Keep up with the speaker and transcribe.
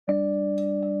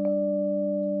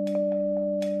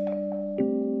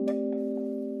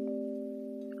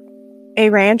A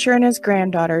rancher and his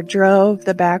granddaughter drove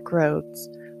the back roads,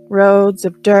 roads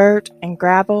of dirt and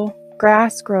gravel,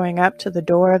 grass growing up to the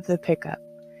door of the pickup.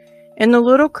 In the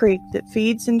little creek that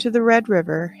feeds into the Red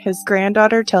River, his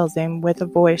granddaughter tells him with a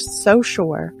voice so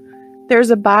sure,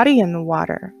 "There's a body in the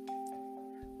water."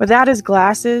 Without his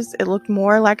glasses, it looked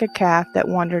more like a calf that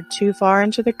wandered too far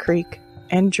into the creek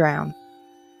and drowned.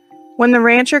 When the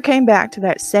rancher came back to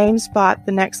that same spot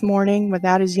the next morning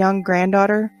without his young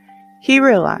granddaughter, he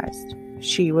realized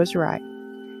she was right.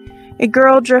 A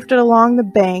girl drifted along the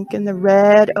bank in the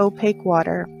red, opaque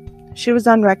water. She was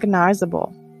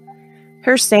unrecognizable.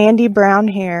 Her sandy brown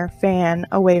hair fanned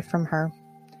away from her.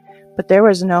 But there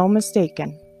was no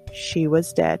mistaking. She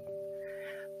was dead.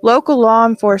 Local law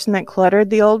enforcement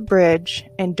cluttered the old bridge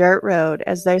and dirt road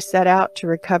as they set out to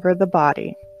recover the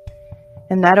body.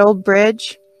 And that old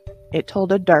bridge, it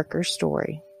told a darker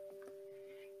story.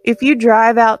 If you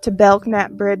drive out to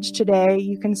Belknap Bridge today,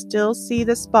 you can still see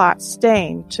the spot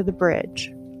stained to the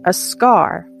bridge, a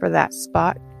scar for that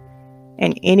spot,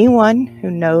 and anyone who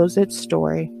knows its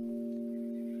story.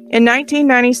 In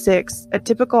 1996, a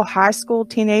typical high school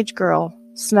teenage girl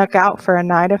snuck out for a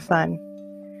night of fun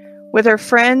with her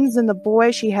friends and the boy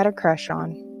she had a crush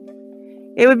on.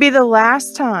 It would be the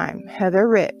last time Heather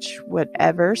Rich would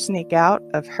ever sneak out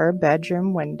of her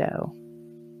bedroom window.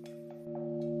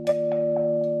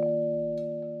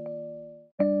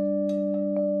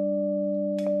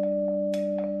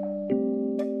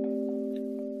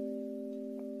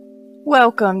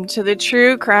 Welcome to the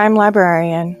True Crime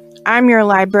Librarian. I'm your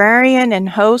librarian and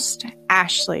host,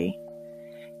 Ashley.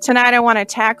 Tonight I want to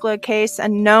tackle a case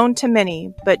unknown to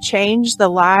many, but changed the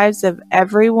lives of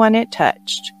everyone it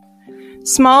touched.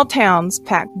 Small towns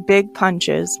pack big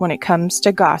punches when it comes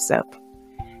to gossip.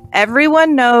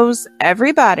 Everyone knows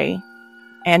everybody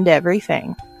and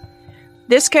everything.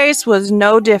 This case was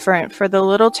no different for the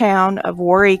little town of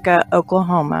Waurika,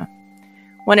 Oklahoma,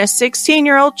 when a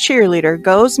 16-year-old cheerleader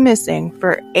goes missing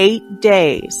for 8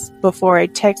 days before a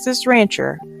Texas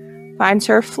rancher finds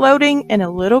her floating in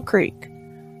a little creek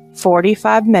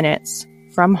 45 minutes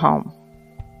from home.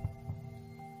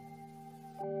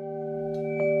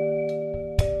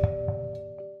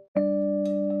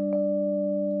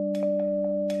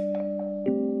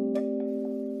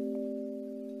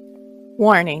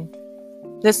 Warning: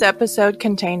 this episode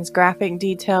contains graphic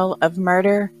detail of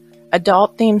murder,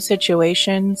 adult-themed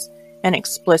situations, and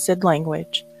explicit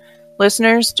language.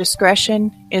 Listeners' discretion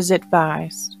is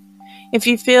advised. If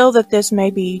you feel that this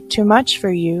may be too much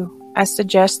for you, I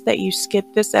suggest that you skip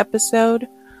this episode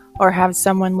or have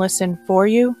someone listen for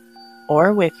you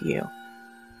or with you.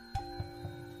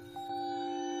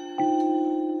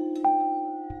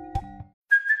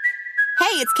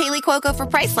 Hey, it's Kaylee Cuoco for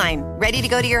Priceline. Ready to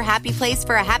go to your happy place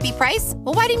for a happy price?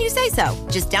 Well, why didn't you say so?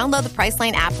 Just download the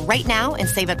Priceline app right now and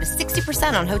save up to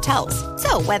 60% on hotels.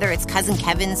 So whether it's Cousin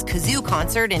Kevin's Kazoo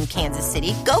Concert in Kansas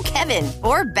City, go Kevin,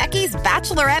 or Becky's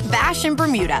Bachelorette Bash in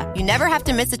Bermuda, you never have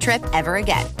to miss a trip ever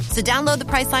again. So download the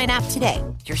Priceline app today.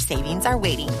 Your savings are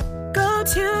waiting. Go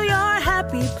to your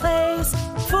happy place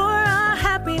for a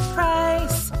happy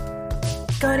price.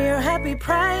 Go to your happy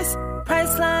price,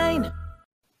 Priceline.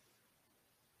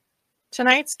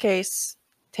 Tonight's case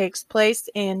takes place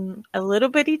in a little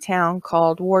bitty town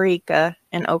called Waurika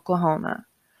in Oklahoma.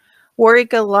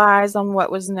 Waurika lies on what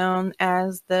was known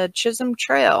as the Chisholm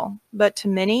Trail, but to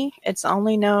many, it's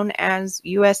only known as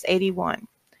US 81.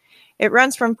 It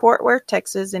runs from Fort Worth,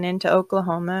 Texas, and into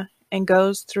Oklahoma, and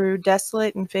goes through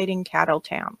desolate and fading cattle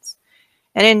towns.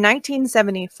 And in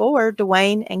 1974,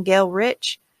 Dwayne and Gail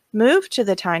Rich moved to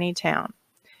the tiny town.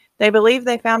 They believed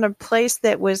they found a place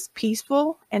that was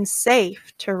peaceful and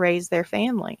safe to raise their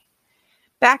family.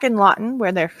 Back in Lawton,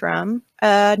 where they're from,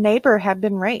 a neighbor had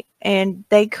been raped, and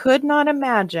they could not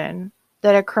imagine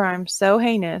that a crime so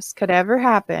heinous could ever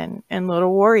happen in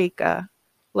little Waurika,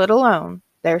 let alone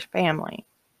their family.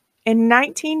 In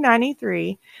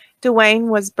 1993, Dwayne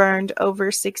was burned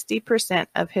over 60%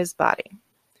 of his body.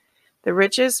 The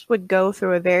Riches would go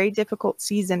through a very difficult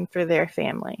season for their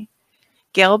family.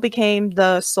 Gail became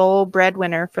the sole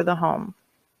breadwinner for the home.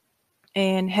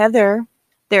 And Heather,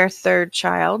 their third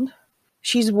child,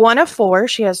 she's one of four.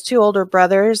 She has two older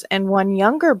brothers and one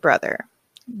younger brother.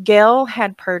 Gail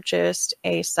had purchased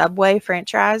a Subway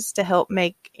franchise to help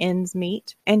make ends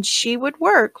meet, and she would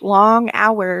work long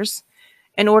hours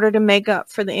in order to make up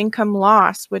for the income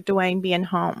loss with Dwayne being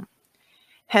home.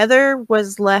 Heather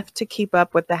was left to keep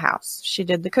up with the house. She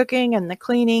did the cooking and the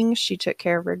cleaning. She took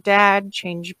care of her dad,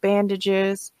 changed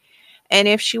bandages. And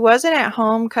if she wasn't at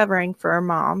home covering for her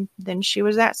mom, then she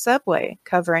was at Subway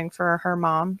covering for her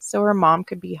mom so her mom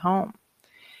could be home.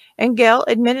 And Gail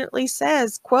admittedly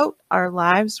says, quote, "Our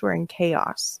lives were in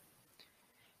chaos."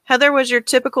 Heather was your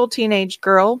typical teenage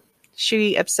girl.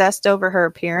 She obsessed over her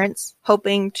appearance,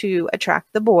 hoping to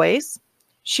attract the boys.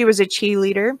 She was a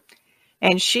cheerleader,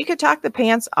 and she could talk the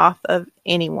pants off of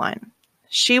anyone.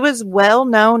 She was well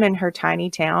known in her tiny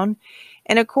town,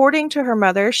 and according to her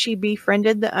mother, she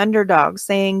befriended the underdog,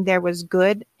 saying there was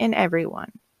good in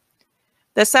everyone.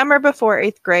 The summer before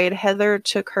 8th grade, Heather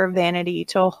took her vanity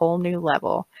to a whole new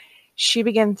level. She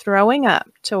began throwing up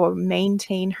to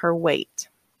maintain her weight.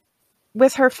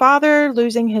 With her father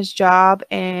losing his job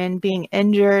and being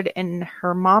injured and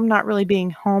her mom not really being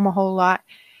home a whole lot,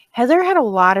 Heather had a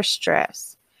lot of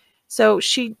stress. So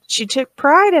she took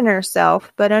pride in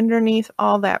herself, but underneath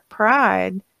all that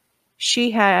pride,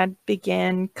 she had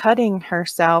begun cutting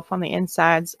herself on the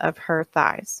insides of her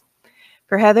thighs.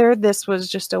 For Heather, this was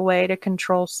just a way to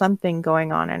control something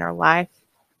going on in her life.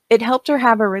 It helped her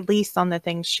have a release on the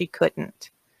things she couldn't.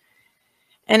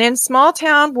 And in small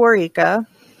town Waurika,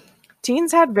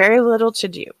 teens had very little to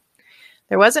do.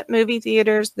 There wasn't movie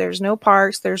theaters, there's no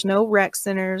parks, there's no rec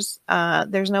centers,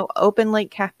 there's no open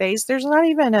lake cafes, there's not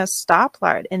even a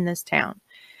stoplight in this town.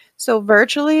 So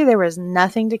virtually there was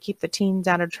nothing to keep the teens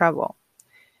out of trouble.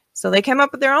 So they came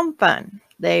up with their own fun.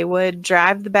 They would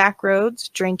drive the back roads,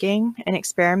 drinking and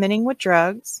experimenting with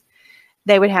drugs.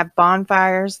 They would have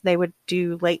bonfires. They would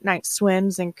do late night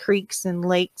swims in creeks and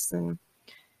lakes. And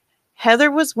Heather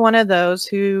was one of those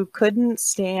who couldn't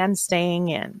stand staying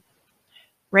in.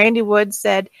 Randy Wood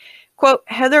said, quote,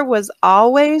 "Heather was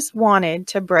always wanted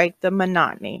to break the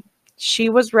monotony. She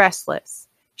was restless.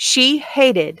 She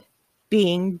hated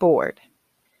being bored."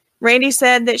 Randy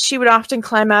said that she would often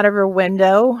climb out of her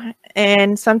window,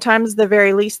 and sometimes the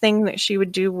very least thing that she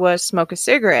would do was smoke a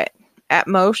cigarette. At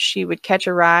most, she would catch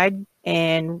a ride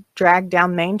and drag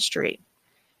down Main Street.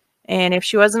 And if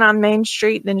she wasn't on Main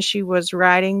Street, then she was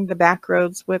riding the back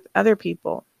roads with other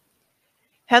people.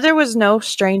 Heather was no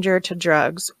stranger to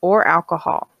drugs or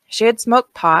alcohol. She had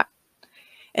smoked pot,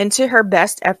 and to her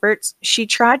best efforts, she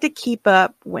tried to keep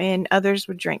up when others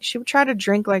would drink. She would try to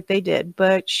drink like they did,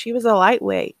 but she was a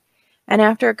lightweight. And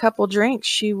after a couple drinks,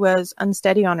 she was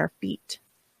unsteady on her feet.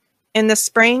 In the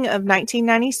spring of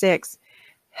 1996,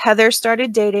 Heather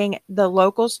started dating the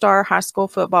local star high school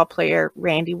football player,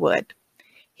 Randy Wood.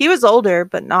 He was older,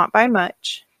 but not by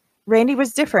much. Randy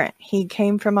was different. He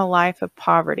came from a life of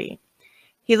poverty.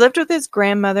 He lived with his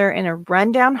grandmother in a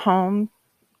rundown home.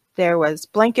 There was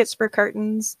blankets for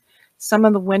curtains. Some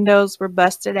of the windows were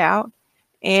busted out.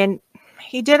 And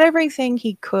he did everything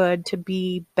he could to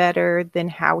be better than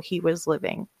how he was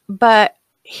living. But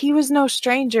he was no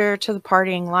stranger to the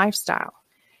partying lifestyle.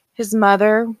 His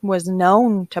mother was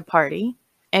known to party,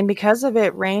 and because of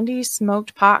it, Randy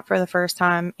smoked pot for the first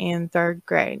time in 3rd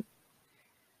grade.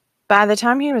 By the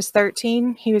time he was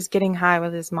 13, he was getting high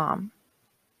with his mom.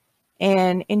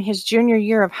 And in his junior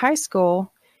year of high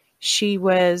school, she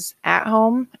was at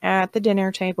home at the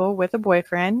dinner table with a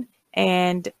boyfriend,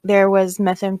 and there was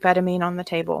methamphetamine on the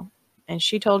table. And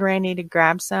she told Randy to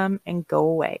grab some and go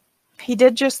away. He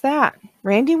did just that.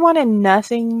 Randy wanted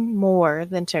nothing more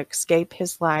than to escape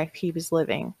his life he was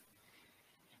living.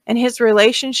 And his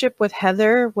relationship with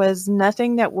Heather was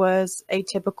nothing that was a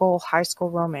typical high school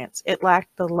romance. It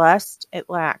lacked the lust. It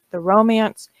lacked the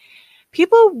romance.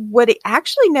 People would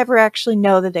actually never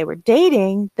know that they were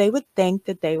dating. They would think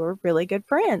that they were really good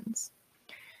friends.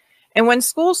 And when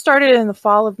school started in the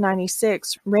fall of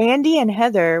 96, Randy and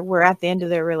Heather were at the end of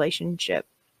their relationship.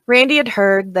 Randy had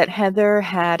heard that Heather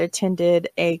had attended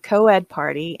a co-ed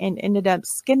party and ended up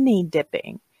skinny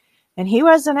dipping. And he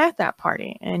wasn't at that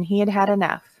party, and he had had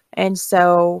enough. And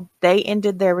so they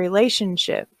ended their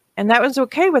relationship. And that was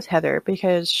okay with Heather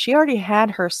because she already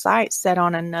had her sights set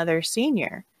on another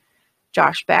senior,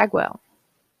 Josh Bagwell.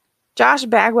 Josh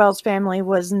Bagwell's family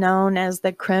was known as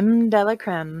the creme de la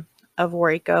creme of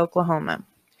Waurika, Oklahoma.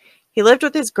 He lived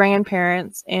with his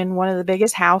grandparents in one of the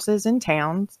biggest houses in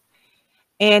town,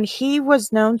 and he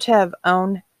was known to have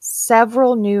owned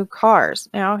several new cars.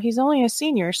 Now, he's only a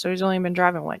senior, so he's only been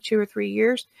driving, 2 or 3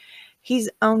 years? He's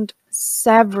owned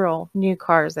several new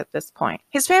cars at this point.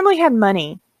 His family had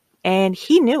money, and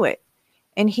he knew it,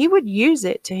 and he would use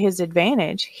it to his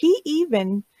advantage. He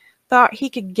even thought he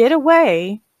could get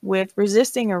away with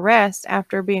resisting arrest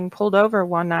after being pulled over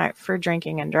one night for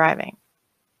drinking and driving.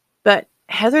 But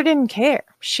Heather didn't care.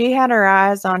 She had her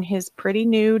eyes on his pretty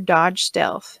new Dodge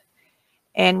Stealth.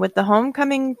 And with the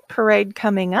homecoming parade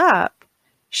coming up,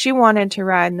 she wanted to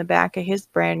ride in the back of his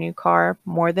brand new car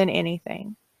more than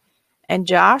anything. And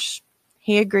Josh,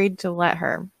 he agreed to let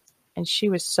her. and she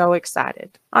was so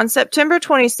excited. On September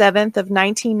 27th of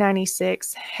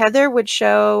 1996, Heather would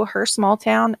show her small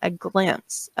town a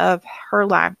glimpse of her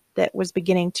life that was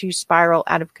beginning to spiral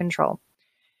out of control.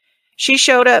 She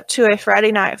showed up to a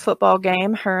Friday night football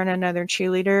game, her and another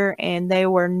cheerleader, and they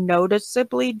were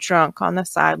noticeably drunk on the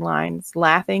sidelines,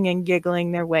 laughing and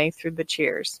giggling their way through the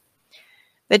cheers.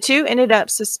 The two ended up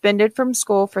suspended from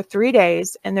school for 3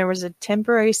 days, and there was a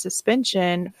temporary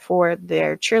suspension for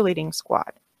their cheerleading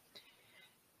squad.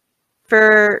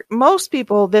 For most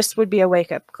people, this would be a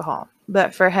wake-up call,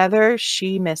 but for Heather,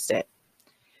 she missed it.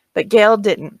 But Gail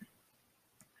didn't.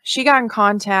 She got in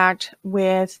contact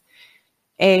with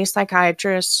a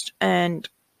psychiatrist and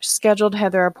scheduled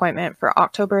Heather an appointment for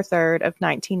October 3rd of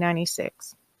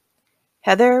 1996.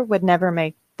 Heather would never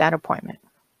make that appointment.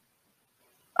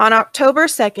 On October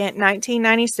 2nd,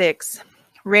 1996,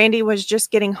 Randy was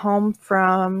just getting home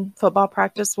from football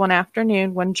practice one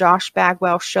afternoon when Josh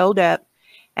Bagwell showed up,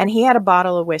 and he had a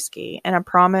bottle of whiskey and a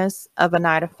promise of a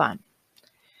night of fun.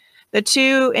 The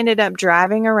two ended up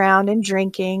driving around and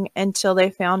drinking until they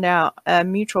found out a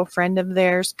mutual friend of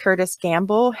theirs, Curtis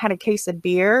Gamble, had a case of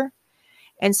beer.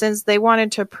 And since they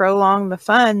wanted to prolong the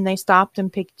fun, they stopped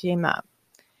and picked him up.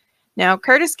 Now,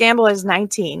 Curtis Gamble is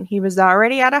 19. He was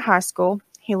already out of high school.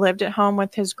 He lived at home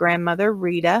with his grandmother,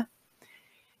 Rita.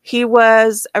 He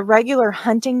was a regular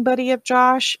hunting buddy of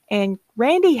Josh, and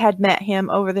Randy had met him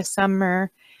over the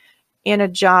summer in a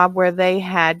job where they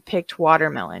had picked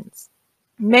watermelons.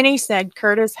 Many said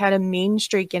Curtis had a mean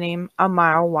streak in him a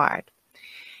mile wide.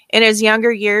 In his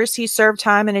younger years, he served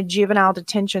time in a juvenile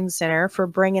detention center for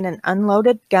bringing an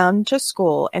unloaded gun to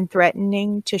school and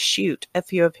threatening to shoot a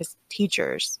few of his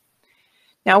teachers.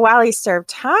 Now, while he served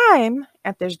time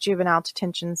at this juvenile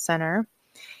detention center,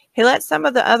 he let some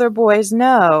of the other boys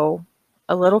know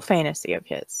a little fantasy of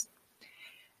his.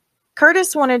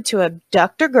 Curtis wanted to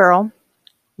abduct a girl,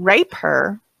 rape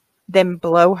her, then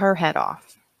blow her head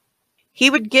off. He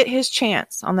would get his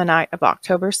chance on the night of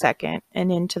October 2nd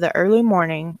and into the early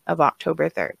morning of October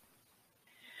 3rd.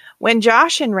 When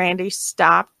Josh and Randy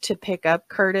stopped to pick up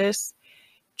Curtis,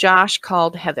 Josh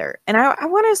called Heather. And I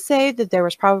want to say that there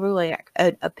was probably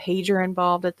a pager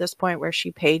involved at this point where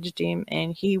she paged him,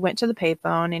 and he went to the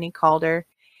payphone and he called her.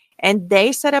 And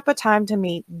they set up a time to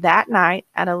meet that night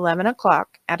at 11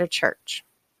 o'clock at a church.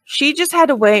 She just had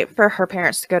to wait for her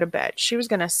parents to go to bed. She was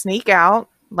going to sneak out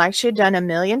like she had done a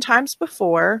million times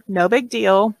before. No big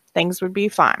deal. Things would be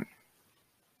fine.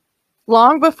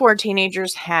 Long before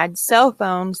teenagers had cell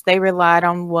phones, they relied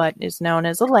on what is known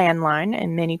as a landline,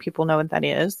 and many people know what that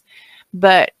is.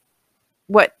 But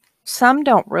what some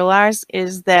don't realize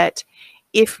is that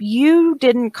if you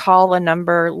didn't call a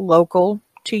number local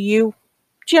to you,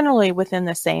 generally within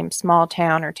the same small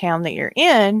town or town that you're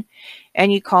in,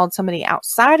 and you called somebody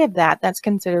outside of that, that's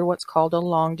considered what's called a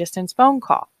long-distance phone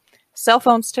call. Cell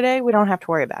phones today, we don't have to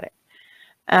worry about it.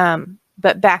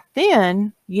 But back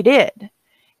then, you did.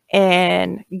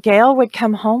 And Gail would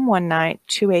come home one night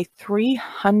to a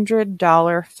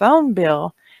 $300 phone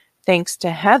bill thanks to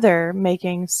Heather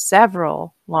making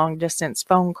several long-distance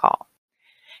phone calls.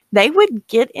 They would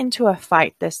get into a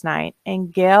fight this night,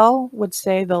 and Gail would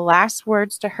say the last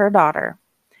words to her daughter,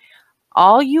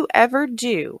 "All you ever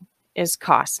do is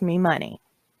cost me money."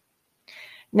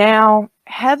 Now,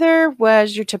 Heather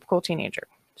was your typical teenager.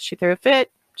 She threw a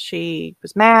fit, she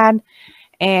was mad,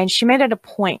 and she made it a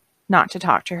point not to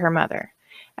talk to her mother.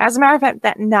 As a matter of fact,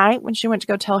 that night when she went to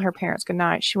go tell her parents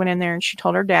goodnight, she went in there and she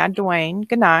told her dad, Dwayne,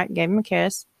 goodnight, gave him a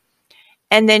kiss.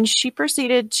 And then she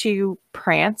proceeded to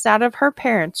prance out of her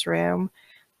parents' room,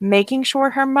 making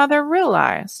sure her mother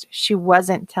realized she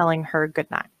wasn't telling her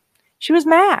goodnight. She was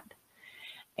mad.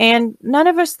 And none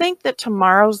of us think that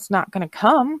tomorrow's not going to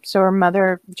come. So her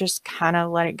mother just kind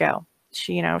of let it go.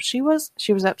 She was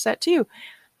upset too.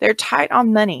 They're tight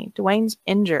on money. Dwayne's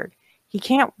injured. He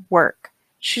can't work.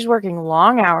 She's working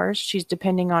long hours. She's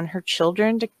depending on her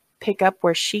children to pick up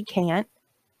where she can't.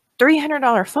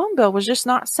 $300 phone bill was just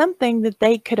not something that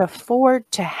they could afford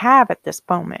to have at this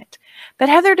moment. But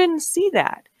Heather didn't see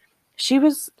that. She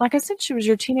was, like I said, she was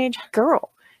your teenage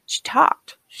girl. She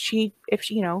talked. She's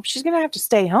going to have to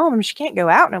stay home. She can't go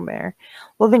out nowhere.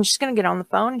 Well, then she's going to get on the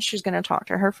phone and she's going to talk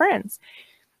to her friends.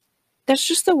 That's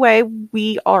just the way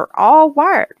we are all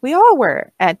wired. We all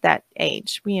were at that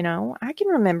age. I can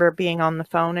remember being on the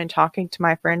phone and talking to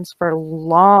my friends for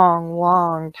long,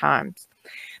 long times.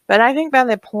 But I think by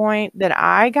the point that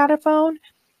I got a phone,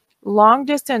 long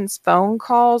distance phone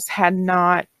calls had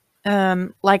not,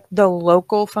 like the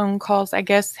local phone calls, I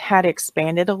guess, had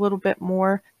expanded a little bit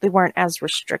more. They weren't as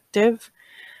restrictive.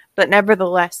 But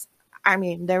nevertheless,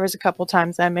 there was a couple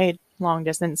times I made long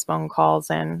distance phone calls,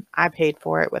 and I paid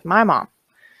for it with my mom.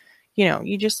 You know,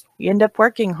 you end up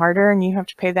working harder and you have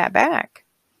to pay that back.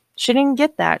 She didn't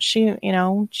get that.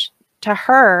 To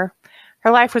her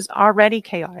life was already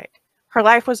chaotic. Her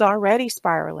life was already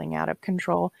spiraling out of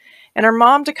control. And her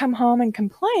mom to come home and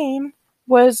complain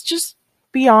was just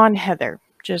beyond Heather.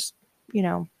 Just, you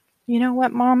know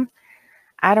what, Mom?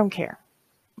 I don't care.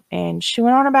 And she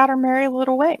went on about her merry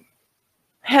little way.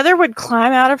 Heather would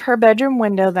climb out of her bedroom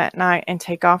window that night and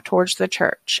take off towards the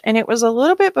church. And it was a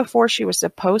little bit before she was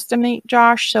supposed to meet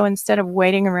Josh, so instead of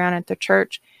waiting around at the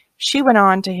church, she went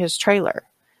on to his trailer.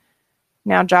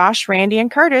 Now Josh, Randy, and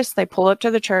Curtis, they pull up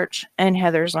to the church, and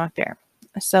Heather's not there.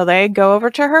 So they go over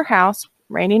to her house.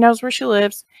 Randy knows where she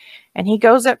lives, and he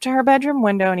goes up to her bedroom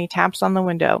window and he taps on the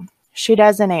window. She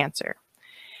doesn't answer.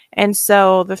 And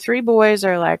so the three boys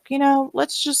are like,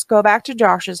 let's just go back to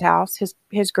Josh's house.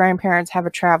 His grandparents have a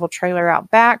travel trailer out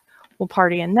back. We'll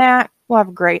party in that. We'll have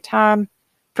a great time.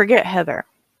 Forget Heather.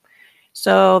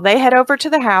 So they head over to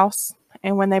the house,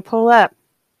 and when they pull up,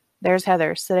 there's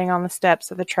Heather sitting on the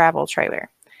steps of the travel trailer.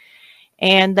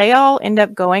 And they all end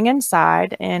up going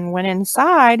inside, and when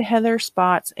inside, Heather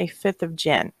spots a fifth of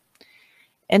gin.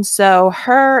 And so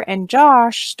her and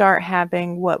Josh start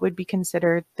having what would be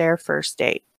considered their first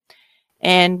date.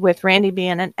 And with Randy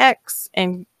being an ex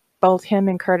and both him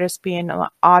and Curtis being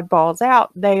oddballs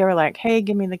out, they are like, hey,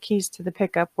 give me the keys to the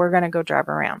pickup. We're going to go drive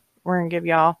around. We're going to give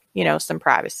y'all, some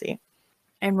privacy.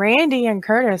 And Randy and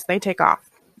Curtis, they take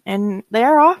off. And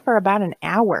they're off for about an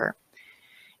hour.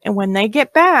 And when they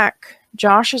get back,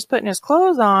 Josh is putting his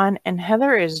clothes on and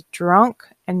Heather is drunk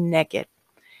and naked.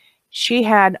 She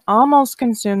had almost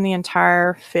consumed the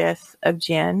entire fifth of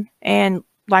gin. And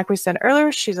like we said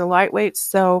earlier, she's a lightweight,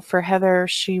 so for Heather,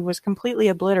 she was completely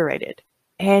obliterated.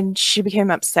 And she became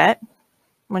upset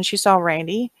when she saw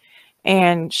Randy,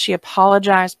 and she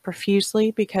apologized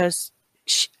profusely because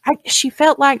she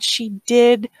felt like she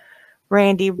did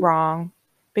Randy wrong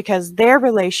because their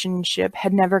relationship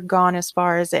had never gone as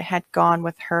far as it had gone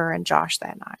with her and Josh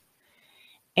that night.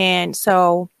 And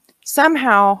so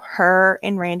somehow her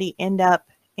and Randy end up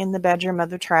in the bedroom of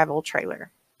the travel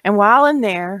trailer. And while in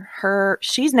there,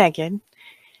 she's naked,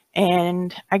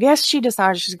 and I guess she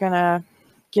decides she's going to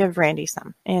give Randy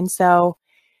some. And so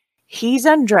he's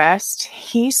undressed,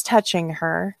 he's touching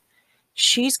her,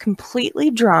 she's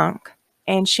completely drunk,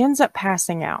 and she ends up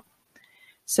passing out.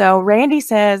 So Randy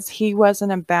says he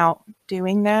wasn't about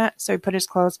doing that, so he put his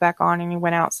clothes back on and he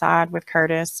went outside with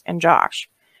Curtis and Josh.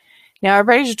 Now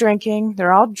everybody's drinking,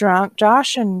 they're all drunk.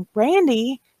 Josh and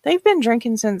Randy, they've been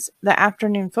drinking since the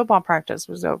afternoon football practice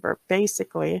was over,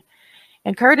 basically.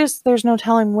 And Curtis, there's no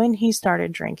telling when he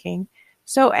started drinking.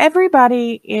 So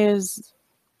everybody is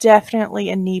definitely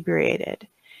inebriated.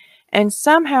 And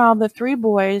somehow the three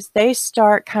boys, they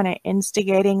start kind of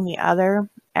instigating the other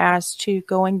as to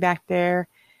going back there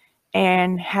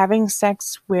and having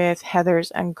sex with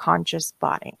Heather's unconscious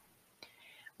body.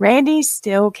 Randy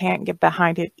still can't get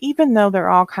behind it, even though they're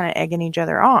all kind of egging each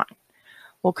other on.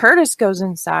 Well, Curtis goes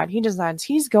inside. He decides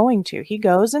he's going to. He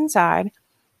goes inside,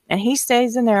 and he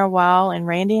stays in there a while, and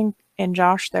Randy and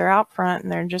Josh, they're out front,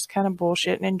 and they're just kind of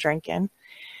bullshitting and drinking.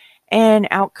 And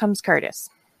out comes Curtis.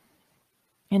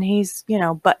 And he's,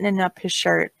 buttoning up his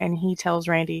shirt, and he tells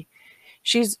Randy,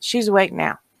 she's awake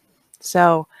now.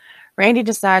 So Randy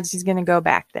decides he's going to go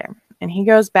back there, and he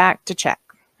goes back to check.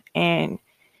 And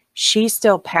she's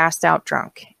still passed out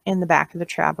drunk in the back of the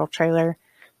travel trailer.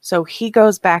 So he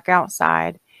goes back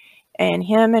outside, and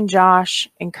him and Josh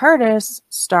and Curtis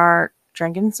start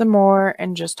drinking some more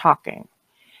and just talking.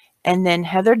 And then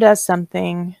Heather does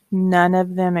something none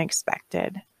of them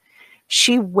expected.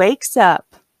 She wakes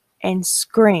up and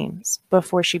screams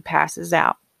before she passes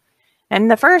out.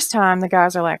 And the first time, the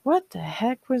guys are like, what the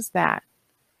heck was that?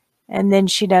 And then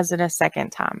she does it a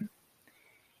second time.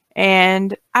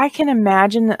 And I can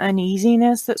imagine the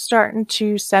uneasiness that's starting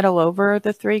to settle over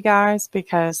the three guys,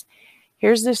 because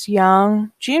here's this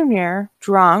young junior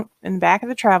drunk in the back of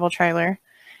the travel trailer,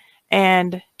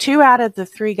 and 2 out of the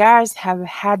 3 guys have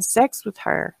had sex with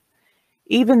her.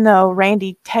 Even though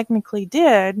Randy technically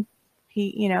did,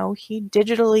 he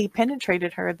digitally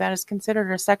penetrated her. That is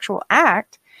considered a sexual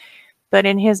act, but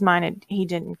in his mind, he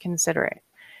didn't consider it.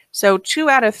 So 2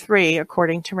 out of 3,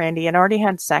 according to Randy, had already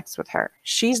had sex with her.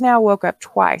 She's now woke up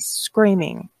twice,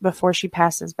 screaming, before she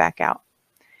passes back out.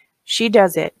 She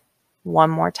does it one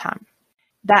more time.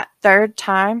 That third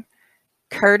time,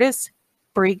 Curtis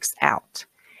freaks out.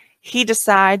 He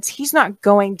decides he's not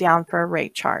going down for a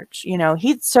rape charge.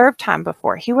 He'd served time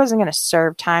before. He wasn't going to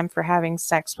serve time for having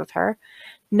sex with her.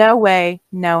 No way,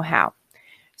 no how.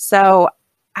 So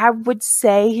I would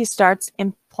say he starts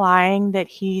implying that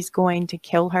he's going to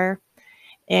kill her.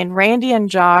 And Randy and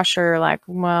Josh are like,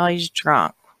 well, he's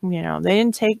drunk. You know, they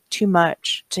didn't take too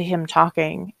much to him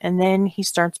talking. And then he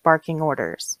starts barking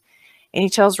orders. And he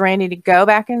tells Randy to go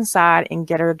back inside and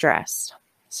get her dressed.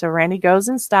 So Randy goes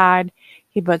inside.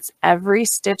 He puts every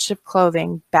stitch of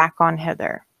clothing back on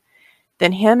Heather.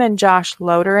 Then him and Josh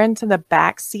load her into the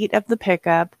back seat of the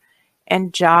pickup.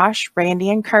 And Josh, Randy,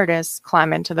 and Curtis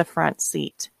climb into the front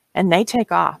seat. And they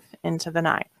take off into the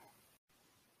night.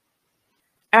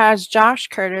 As Josh,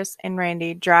 Curtis, and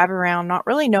Randy drive around, not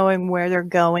really knowing where they're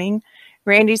going,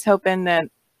 Randy's hoping that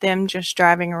them just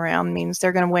driving around means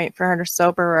they're going to wait for her to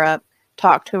sober her up,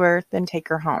 talk to her, then take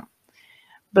her home.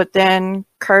 But then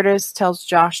Curtis tells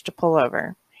Josh to pull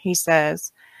over. He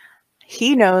says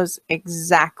he knows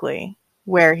exactly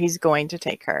where he's going to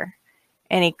take her,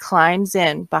 and he climbs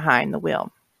in behind the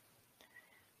wheel.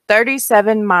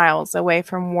 37 miles away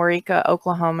from Waurika,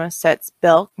 Oklahoma, sits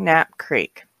Belknap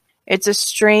Creek. It's a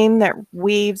stream that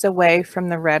weaves away from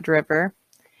the Red River.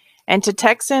 And to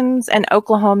Texans and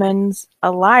Oklahomans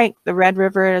alike, the Red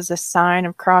River is a sign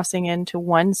of crossing into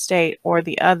one state or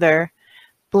the other,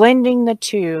 blending the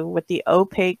two with the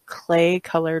opaque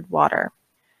clay-colored water.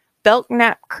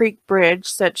 Belknap Creek Bridge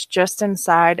sits just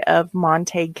inside of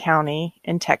Montague County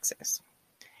in Texas.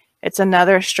 It's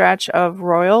another stretch of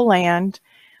royal land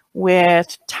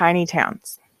with tiny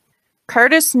towns.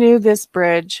 Curtis knew this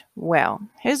bridge well.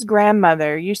 His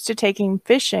grandmother used to take him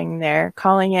fishing there,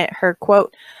 calling it her,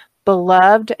 quote,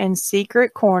 beloved and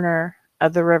secret corner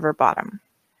of the river bottom.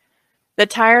 The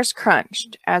tires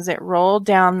crunched as it rolled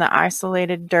down the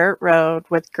isolated dirt road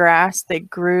with grass that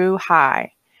grew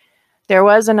high. There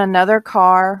wasn't another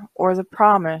car or the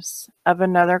promise of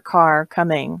another car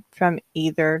coming from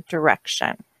either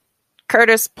direction.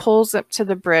 Curtis pulls up to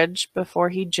the bridge before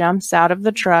he jumps out of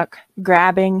the truck,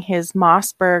 grabbing his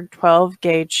Mossberg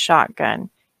 12-gauge shotgun.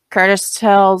 Curtis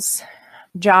tells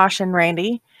Josh and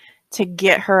Randy to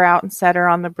get her out and set her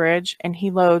on the bridge, and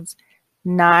he loads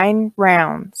 9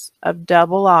 rounds of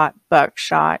double-aught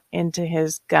buckshot into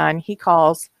his gun he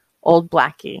calls Old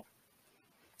Blackie.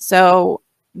 So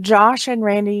Josh and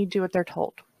Randy do what they're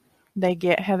told. They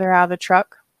get Heather out of the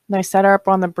truck. They set her up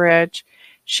on the bridge.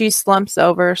 She slumps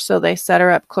over, so they set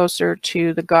her up closer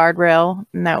to the guardrail,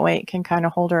 and that way it can kind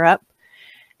of hold her up.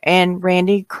 And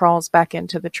Randy crawls back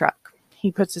into the truck.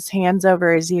 He puts his hands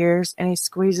over his ears, and he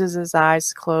squeezes his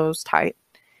eyes closed tight.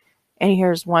 And he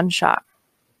hears 1 shot.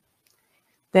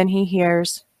 Then he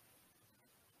hears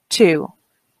 2,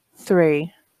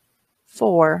 3,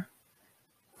 4,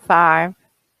 5,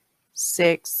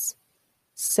 6,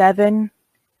 7,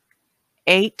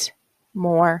 8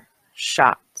 more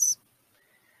shots.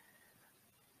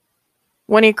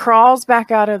 When he crawls back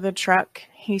out of the truck,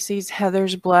 he sees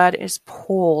Heather's blood is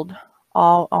pooled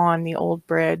all on the old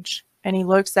bridge, and he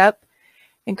looks up,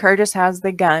 and Curtis has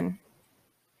the gun.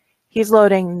 He's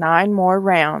loading 9 more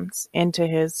rounds into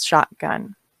his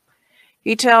shotgun.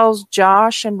 He tells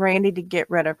Josh and Randy to get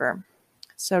rid of her.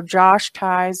 So Josh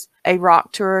ties a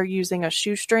rock to her using a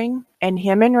shoestring, and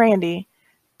him and Randy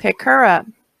pick her up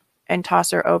and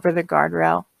toss her over the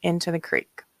guardrail into the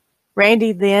creek.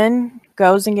 Randy then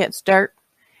goes and gets dirt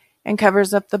and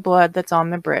covers up the blood that's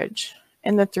on the bridge.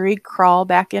 And the 3 crawl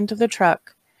back into the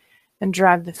truck and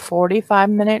drive the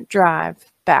 45-minute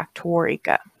drive back to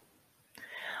Waurika.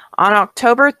 On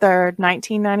October 3rd,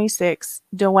 1996,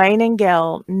 Dwayne and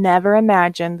Gail never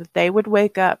imagined that they would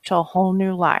wake up to a whole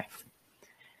new life.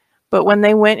 But when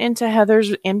they went into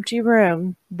Heather's empty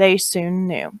room, they soon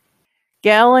knew.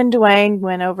 Gail and Dwayne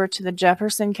went over to the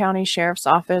Jefferson County Sheriff's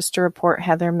Office to report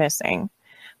Heather missing.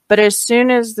 But as soon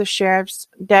as the sheriff's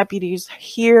deputies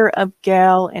hear of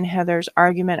Gail and Heather's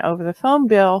argument over the phone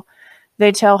bill,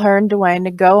 they tell her and Dwayne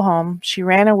to go home. She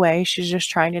ran away. She's just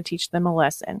trying to teach them a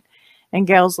lesson. And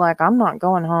Gail's like, I'm not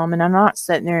going home, and I'm not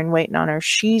sitting there and waiting on her.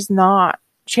 She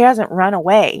hasn't run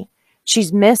away.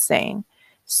 She's missing.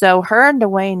 So her and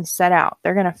Dwayne set out.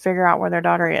 They're going to figure out where their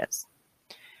daughter is.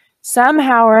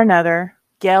 Somehow or another,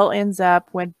 Gail ends up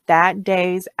with that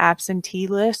day's absentee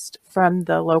list from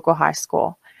the local high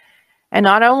school. And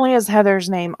not only is Heather's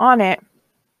name on it,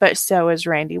 but so is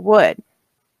Randy Wood.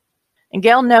 And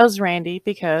Gail knows Randy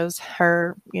because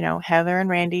Heather and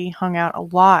Randy hung out a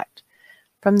lot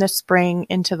from the spring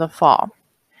into the fall.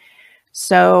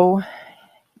 So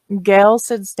Gail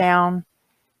sits down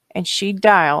and she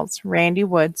dials Randy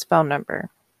Wood's phone number.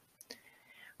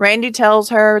 Randy tells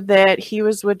her that he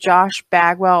was with Josh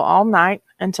Bagwell all night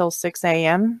until 6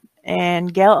 a.m.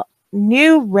 And Gail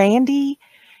knew Randy,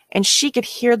 and she could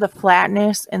hear the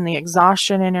flatness and the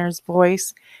exhaustion in his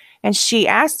voice. And she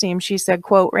asked him, she said,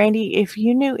 quote, "Randy, if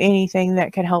you knew anything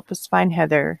that could help us find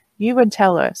Heather, you would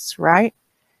tell us, right?"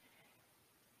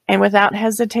 And without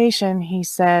hesitation, he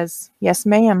says, "Yes,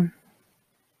 ma'am."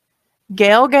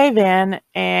 Gail gave in,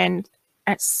 and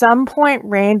at some point,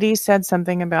 Randy said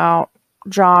something about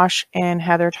Josh and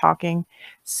Heather talking.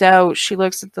 So she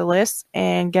looks at the list,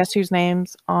 and guess whose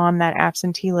name's on that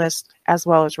absentee list as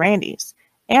well as Randy's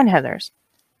and Heather's?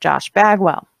 Josh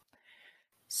Bagwell.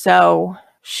 So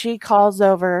she calls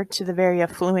over to the very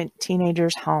affluent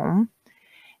teenager's home,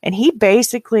 and he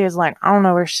basically is like, "I don't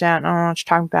know where she's at. I don't know what you're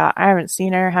talking about. I haven't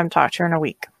seen her. I haven't talked to her in a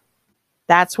week."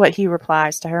 That's what he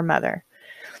replies to her mother.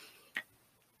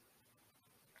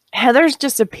 Heather's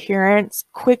disappearance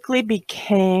quickly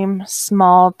became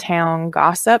small town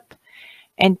gossip,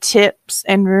 and tips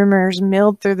and rumors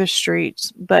milled through the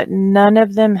streets, but none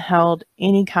of them held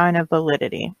any kind of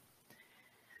validity.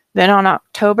 Then on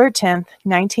October 10th,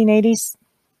 1996,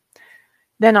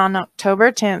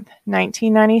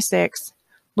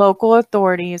 local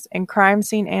authorities and crime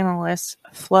scene analysts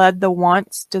flood the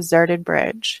once deserted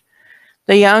bridge.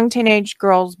 The young teenage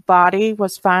girl's body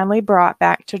was finally brought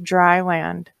back to dry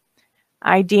land.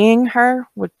 IDing her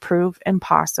would prove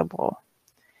impossible.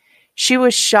 She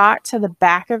was shot to the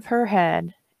back of her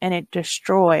head, and it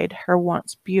destroyed her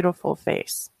once beautiful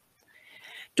face.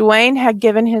 Dwayne had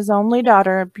given his only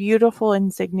daughter a beautiful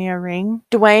insignia ring.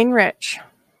 Dwayne Rich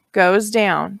goes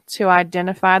down to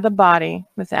identify the body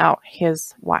without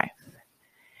his wife.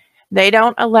 They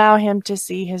don't allow him to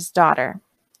see his daughter.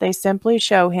 They simply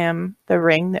show him the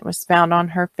ring that was found on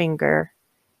her finger,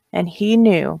 and he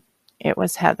knew it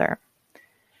was Heather.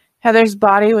 Heather's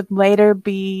body would later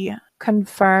be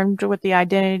confirmed with the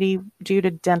identity due to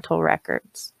dental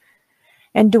records.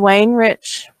 And Dwayne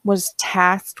Rich was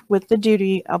tasked with the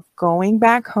duty of going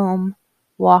back home,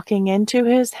 walking into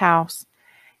his house,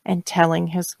 and telling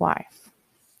his wife.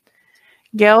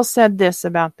 Gail said this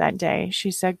about that day. She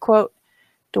said, quote,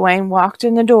 "Dwayne walked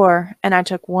in the door, and I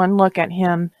took one look at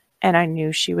him, and I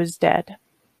knew she was dead.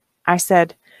 I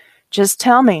said, 'Just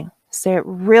tell me, say it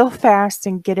real fast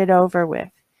and get it over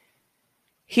with.'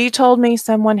 He told me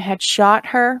someone had shot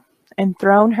her and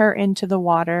thrown her into the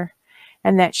water,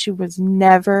 and that she was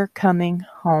never coming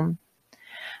home.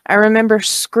 I remember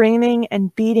screaming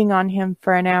and beating on him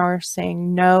for an hour,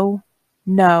 saying no,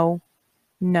 no,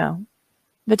 no."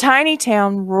 The tiny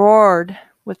town roared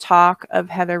with talk of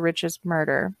Heather Rich's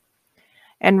murder.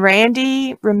 And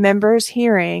Randy remembers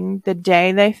hearing the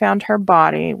day they found her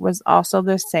body was also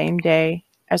the same day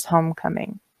as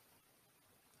homecoming.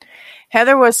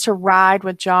 Heather was to ride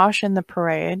with Josh in the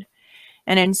parade,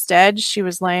 and instead she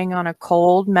was laying on a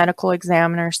cold medical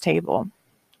examiner's table.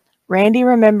 Randy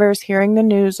remembers hearing the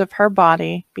news of her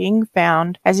body being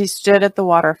found as he stood at the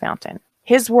water fountain.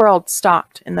 His world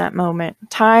stopped in that moment.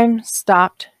 Time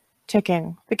stopped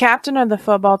ticking. The captain of the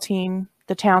football team,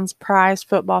 the town's prized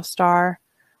football star,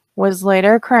 was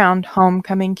later crowned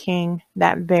homecoming king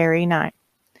that very night.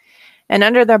 And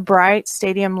under the bright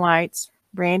stadium lights,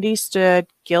 Randy stood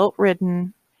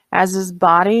guilt-ridden as his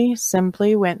body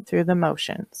simply went through the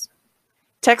motions.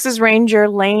 Texas Ranger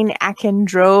Lane Akin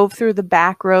drove through the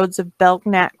back roads of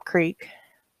Belknap Creek.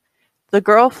 The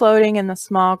girl floating in the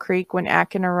small creek when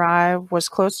Akin arrived was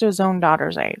close to his own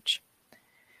daughter's age.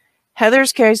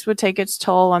 Heather's case would take its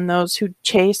toll on those who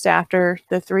chased after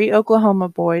the 3 Oklahoma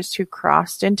boys who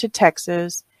crossed into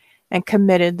Texas and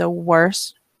committed the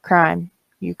worst crime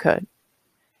you could.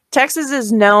 Texas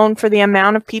is known for the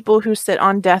amount of people who sit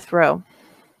on death row.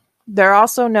 They're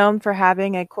also known for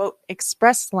having a, quote,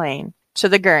 express lane to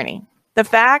the gurney. The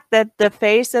fact that the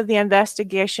face of the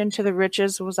investigation to the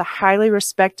Riches was a highly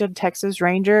respected Texas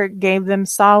Ranger gave them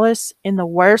solace in the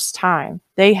worst time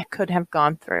they could have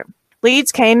gone through.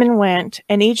 Leads came and went,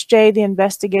 and each day the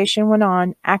investigation went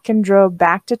on, Akin drove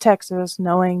back to Texas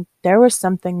knowing there was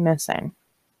something missing.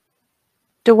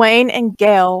 Dwayne and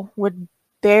Gail would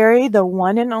bury the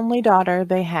one and only daughter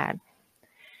they had.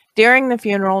 During the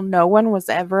funeral, no one was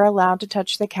ever allowed to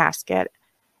touch the casket,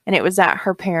 and it was at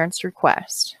her parents'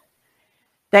 request.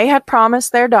 They had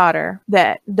promised their daughter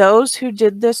that those who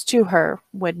did this to her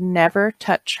would never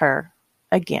touch her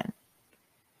again.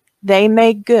 They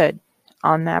made good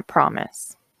on that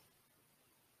promise.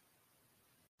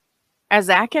 As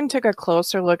Akin took a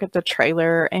closer look at the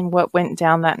trailer and what went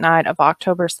down that night of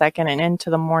October 2nd and into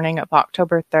the morning of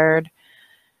October 3rd,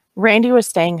 Randy was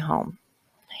staying home.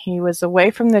 He was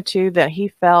away from the two that he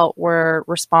felt were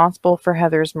responsible for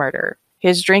Heather's murder.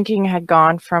 His drinking had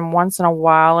gone from once in a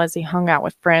while as he hung out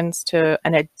with friends to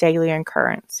a daily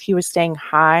occurrence. He was staying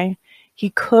high.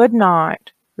 He could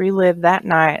not relive that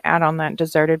night out on that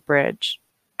deserted bridge.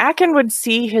 Akin would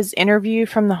see his interview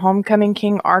from the Homecoming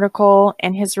King article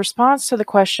and his response to the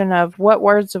question of what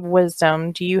words of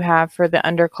wisdom do you have for the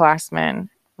underclassmen.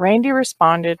 Randy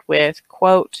responded with,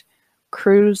 quote,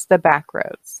 cruise the back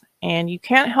roads. And you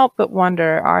can't help but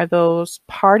wonder, are those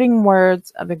parting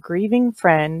words of a grieving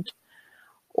friend,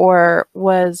 or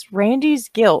was Randy's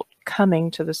guilt coming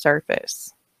to the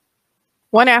surface?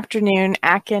 One afternoon,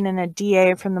 Akin and a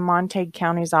DA from the Montague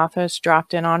County's office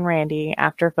dropped in on Randy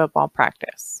after football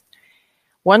practice.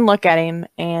 One look at him,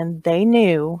 and they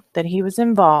knew that he was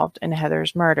involved in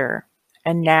Heather's murder.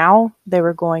 And now they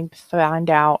were going to find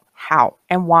out how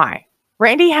and why.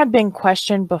 Randy had been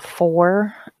questioned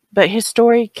before, but his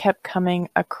story kept coming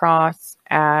across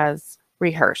as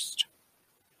rehearsed.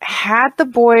 Had the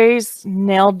boys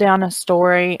nailed down a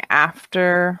story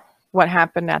after what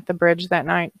happened at the bridge that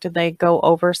night? Did they go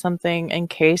over something in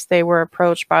case they were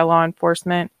approached by law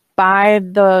enforcement? By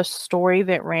the story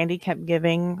that Randy kept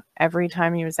giving every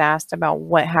time he was asked about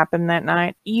what happened that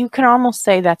night, you can almost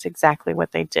say that's exactly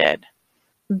what they did.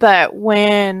 But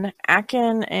when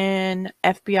Akin and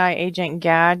FBI agent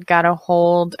Gadd got a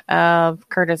hold of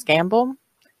Curtis Gamble,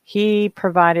 he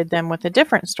provided them with a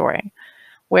different story,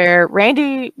 where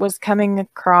Randy was coming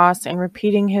across and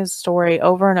repeating his story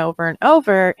over and over and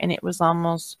over, and it was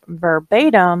almost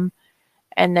verbatim,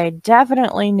 and they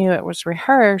definitely knew it was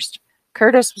rehearsed.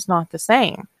 Curtis was not the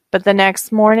same. But the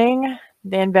next morning,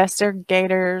 the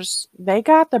investigators, they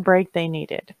got the break they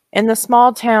needed. In the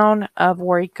small town of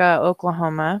Waurika,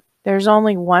 Oklahoma, there's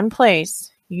only one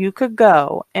place you could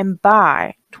go and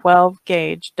buy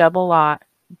 12-gauge double-aught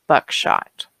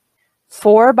buckshot.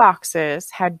 4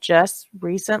 boxes had just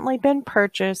recently been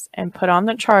purchased and put on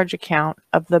the charge account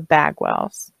of the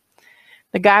Bagwells.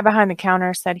 The guy behind the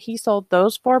counter said he sold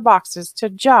those 4 boxes to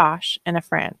Josh and a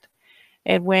friend.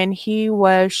 And when he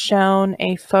was shown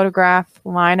a photograph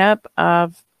lineup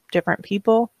of different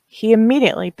people, he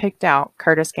immediately picked out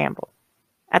Curtis Gamble.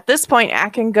 At this point,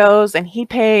 Akin goes and he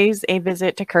pays a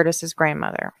visit to Curtis's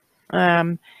grandmother.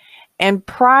 And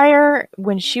prior,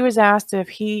 when she was asked if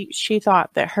she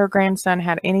thought that her grandson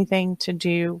had anything to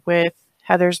do with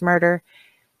Heather's murder,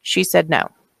 she said no.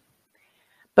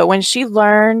 But when she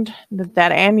learned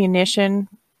that ammunition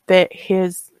fit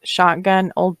his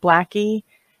shotgun, Old Blackie,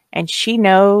 and she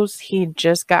knows he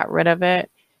just got rid of it,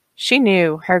 she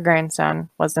knew her grandson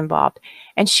was involved.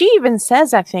 And she even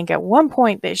says, I think, at one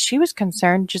point that she was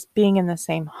concerned just being in the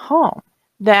same home.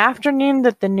 The afternoon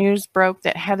that the news broke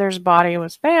that Heather's body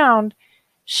was found,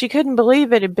 she couldn't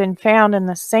believe it had been found in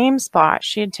the same spot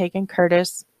she had taken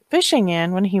Curtis fishing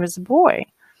in when he was a boy.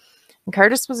 And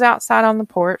Curtis was outside on the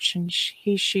porch, and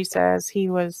she says he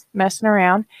was messing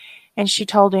around. And she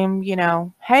told him,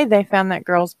 hey, they found that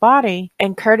girl's body.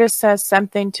 And Curtis says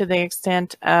something to the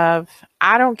extent of,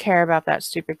 I don't care about that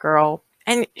stupid girl.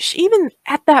 And even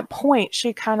at that point,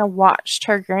 she kind of watched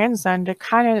her grandson to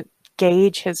kind of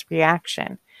gauge his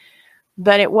reaction.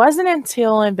 But it wasn't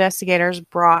until investigators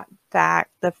brought back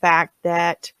the fact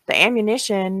that the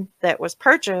ammunition that was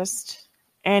purchased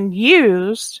and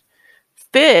used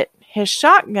fit his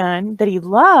shotgun that he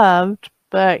loved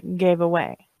but gave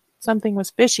away. Something was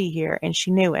fishy here, and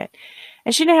she knew it.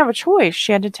 And she didn't have a choice.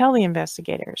 She had to tell the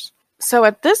investigators. So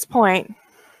at this point,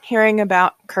 hearing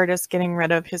about Curtis getting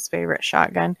rid of his favorite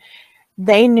shotgun,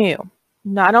 they knew.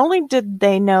 Not only did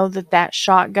they know that that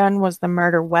shotgun was the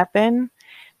murder weapon,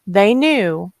 they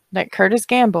knew that Curtis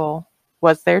Gamble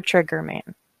was their trigger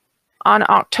man. On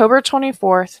October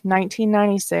 24th,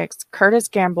 1996, Curtis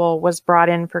Gamble was brought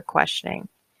in for questioning.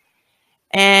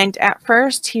 And at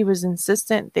first, he was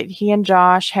insistent that he and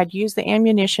Josh had used the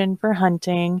ammunition for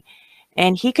hunting,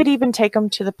 and he could even take them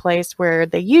to the place where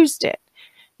they used it.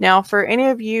 Now, for any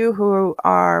of you who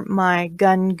are my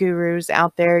gun gurus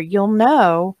out there, you'll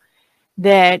know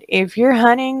that if you're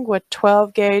hunting with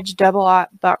 12-gauge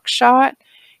double-aught buckshot,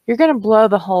 you're going to blow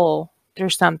the hole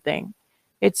through something.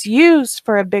 It's used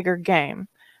for a bigger game,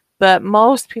 but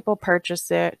most people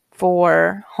purchase it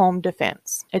for home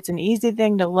defense. It's an easy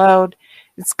thing to load.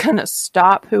 It's going to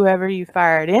stop whoever you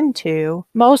fire it into.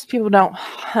 Most people don't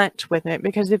hunt with it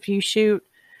because if you shoot,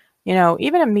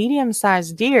 even a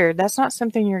medium-sized deer, that's not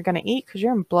something you're going to eat because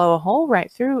you're going to blow a hole right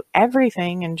through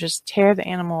everything and just tear the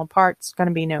animal apart. It's going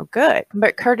to be no good.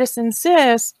 But Curtis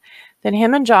insists that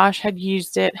him and Josh had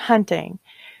used it hunting.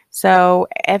 So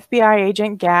FBI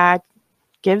agent Gadd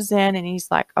gives in and he's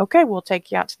like, okay, we'll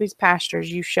take you out to these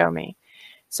pastures. You show me.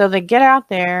 So they get out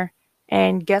there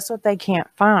and guess what they can't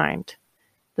find?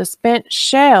 The spent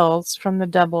shells from the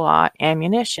double-aught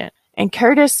ammunition. And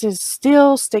Curtis is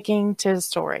still sticking to his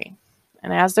story.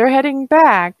 And as they're heading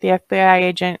back, the FBI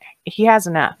agent, he has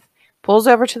enough, pulls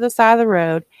over to the side of the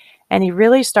road and he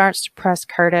really starts to press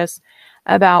Curtis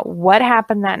about what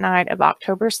happened that night of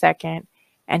October 2nd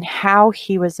and how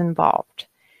he was involved.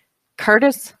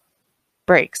 Curtis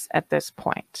breaks at this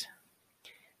point.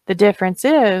 The difference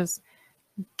is,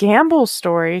 Gamble's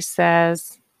story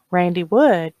says Randy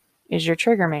Wood is your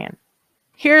trigger man.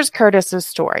 Here's Curtis's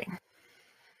story.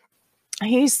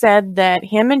 He said that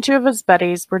him and two of his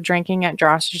buddies were drinking at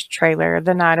Josh's trailer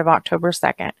the night of October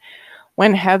 2nd.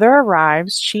 When Heather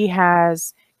arrives, she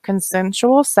has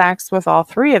consensual sex with all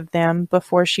three of them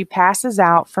before she passes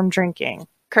out from drinking.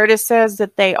 Curtis says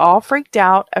that they all freaked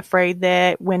out, afraid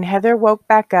that when Heather woke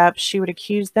back up, she would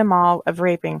accuse them all of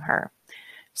raping her.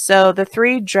 So the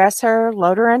three dress her,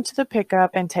 load her into the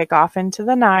pickup, and take off into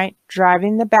the night,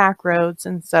 driving the back roads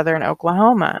in southern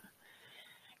Oklahoma.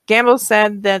 Gamble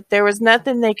said that there was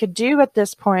nothing they could do at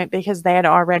this point because they had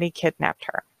already kidnapped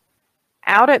her.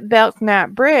 Out at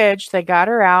Belknap Bridge, they got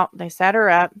her out, they set her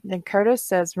up, then Curtis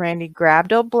says Randy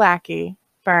grabbed old Blackie,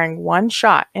 firing one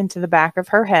shot into the back of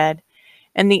her head,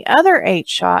 and the other 8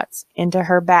 shots into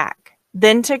her back.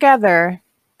 Then together,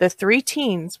 the 3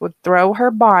 teens would throw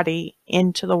her body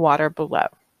into the water below.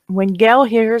 When Gail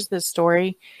hears this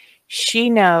story, she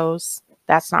knows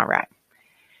that's not right.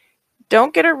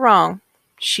 Don't get it wrong.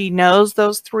 She knows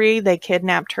those 3, they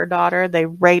kidnapped her daughter, they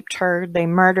raped her, they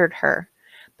murdered her.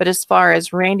 But as far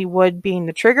as Randy Wood being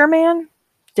the trigger man,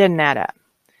 didn't add up.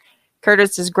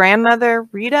 Curtis's grandmother,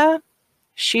 Rita,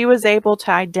 she was able to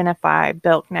identify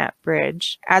Belknap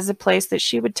Bridge as a place that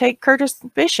she would take Curtis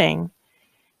fishing.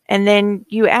 And then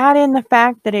you add in the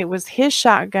fact that it was his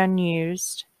shotgun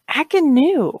used. Akin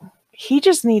knew. He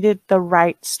just needed the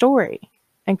right story.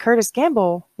 And Curtis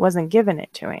Gamble wasn't giving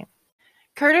it to him.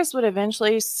 Curtis would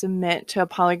eventually submit to a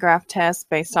polygraph test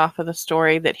based off of the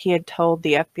story that he had told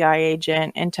the FBI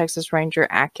agent and Texas Ranger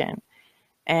Akin.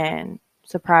 And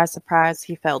surprise, surprise,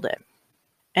 he failed it.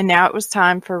 And now it was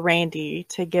time for Randy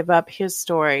to give up his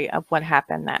story of what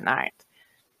happened that night.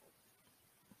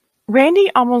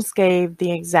 Randy almost gave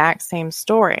the exact same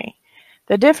story.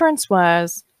 The difference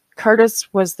was Curtis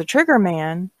was the trigger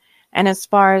man, and as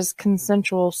far as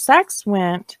consensual sex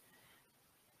went,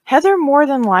 Heather more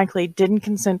than likely didn't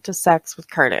consent to sex with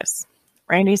Curtis.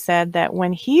 Randy said that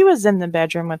when he was in the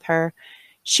bedroom with her,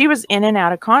 she was in and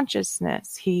out of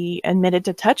consciousness. He admitted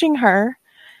to touching her,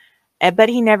 but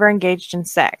he never engaged in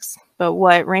sex. But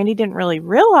what Randy didn't really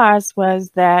realize was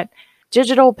that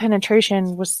digital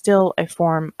penetration was still a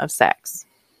form of sex.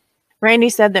 Randy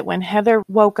said that when Heather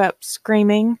woke up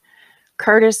screaming,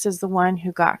 Curtis is the one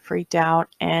who got freaked out,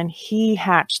 and he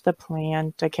hatched the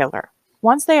plan to kill her.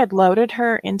 Once they had loaded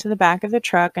her into the back of the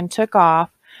truck and took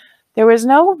off, there was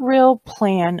no real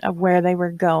plan of where they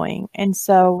were going, and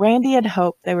so Randy had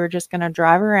hoped they were just going to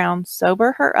drive around,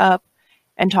 sober her up,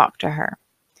 and talk to her.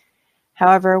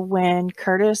 However, when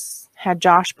Curtis had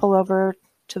Josh pull over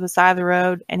to the side of the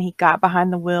road and he got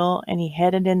behind the wheel and he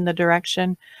headed in the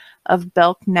direction of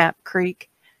Belknap Creek,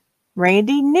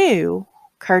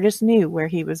 Curtis knew where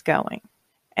he was going.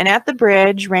 And at the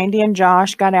bridge, Randy and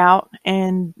Josh got out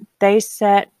and they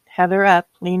set Heather up,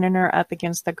 leaning her up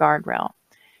against the guardrail.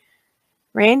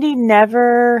 Randy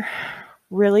never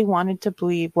really wanted to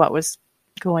believe what was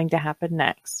going to happen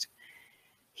next.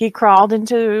 He crawled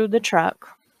into the truck.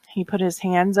 He put his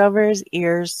hands over his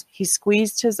ears. He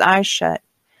squeezed his eyes shut.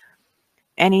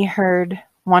 And he heard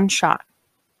one shot,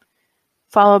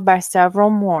 followed by several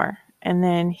more. And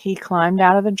then he climbed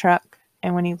out of the truck.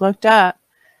 And when he looked up,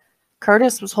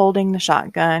 Curtis was holding the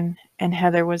shotgun and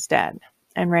Heather was dead.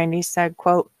 And Randy said,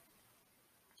 quote,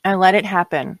 "I let it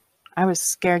happen. I was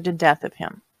scared to death of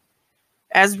him."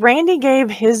 As Randy gave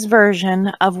his version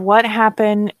of what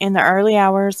happened in the early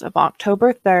hours of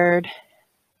October 3rd,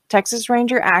 Texas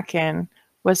Ranger Akin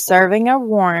was serving a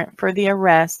warrant for the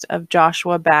arrest of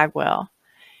Joshua Bagwell,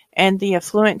 and the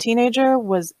affluent teenager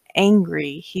was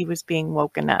angry he was being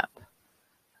woken up.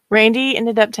 Randy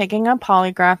ended up taking a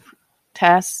polygraph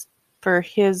test for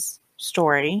his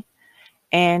story,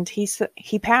 and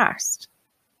he passed.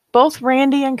 Both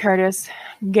Randy and Curtis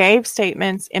gave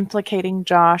statements implicating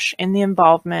Josh in the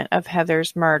involvement of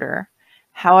Heather's murder.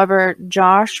 However,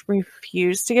 Josh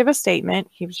refused to give a statement.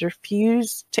 He was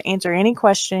refused to answer any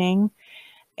questioning.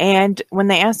 And when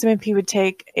they asked him if he would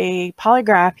take a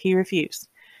polygraph, he refused.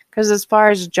 Because as far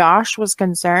as Josh was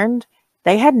concerned,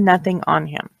 they had nothing on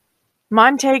him.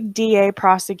 Montague DA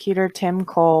prosecutor Tim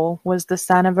Cole was the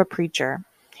son of a preacher.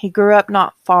 He grew up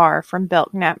not far from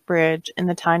Belknap Bridge in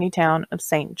the tiny town of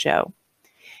St. Joe.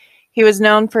 He was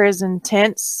known for his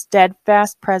intense,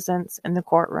 steadfast presence in the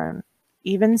courtroom,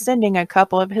 even sending a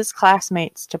couple of his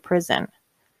classmates to prison.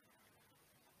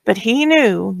 But he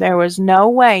knew there was no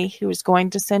way he was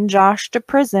going to send Josh to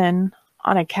prison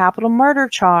on a capital murder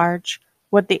charge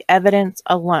with the evidence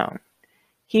alone.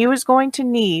 He was going to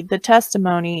need the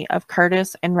testimony of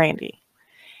Curtis and Randy.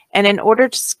 And in order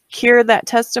to secure that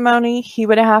testimony, he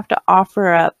would have to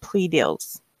offer up plea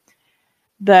deals.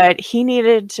 But he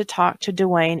needed to talk to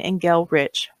Dwayne and Gail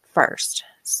Rich first.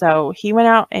 So he went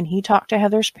out and he talked to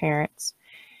Heather's parents.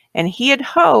 And he had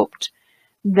hoped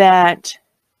that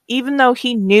even though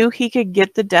he knew he could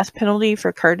get the death penalty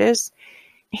for Curtis,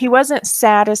 he wasn't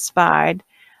satisfied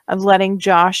of letting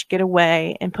Josh get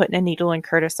away and putting a needle in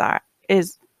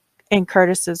Curtis's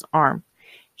arm.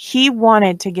 He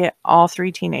wanted to get all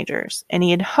three teenagers, and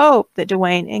he had hoped that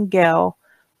Dwayne and Gail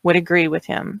would agree with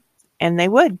him, and they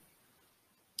would.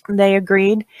 They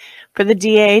agreed for the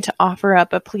DA to offer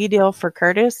up a plea deal for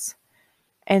Curtis,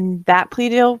 and that plea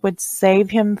deal would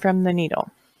save him from the needle.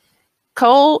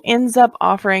 Cole ends up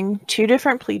offering two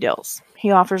different plea deals.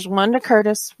 He offers one to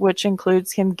Curtis, which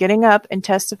includes him getting up and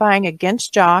testifying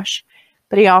against Josh,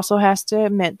 but he also has to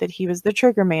admit that he was the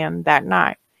trigger man that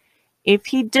night. If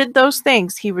he did those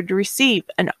things, he would receive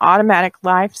an automatic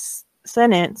life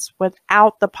sentence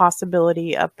without the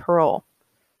possibility of parole.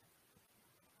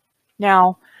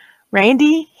 Now,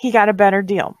 Randy, he got a better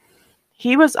deal.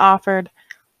 He was offered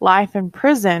life in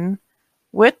prison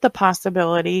with the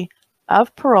possibility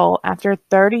of parole after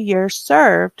 30 years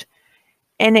served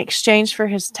in exchange for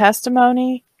his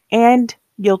testimony and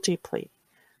guilty plea.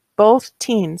 Both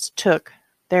teens took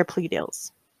their plea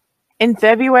deals. In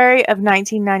February of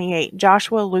 1998,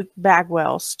 Joshua Luke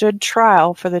Bagwell stood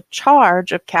trial for the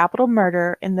charge of capital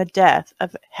murder in the death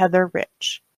of Heather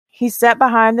Rich. He sat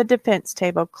behind the defense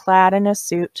table clad in a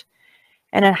suit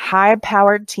and a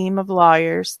high-powered team of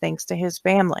lawyers thanks to his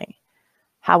family.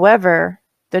 However,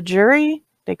 the jury,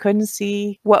 they couldn't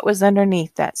see what was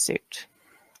underneath that suit.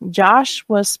 Josh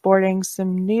was sporting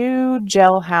some new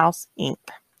jailhouse ink,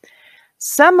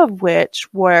 some of which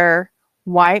were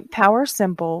white power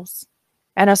symbols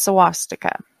and a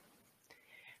swastika.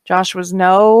 Josh was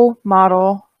no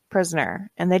model prisoner,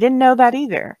 and they didn't know that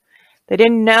either. They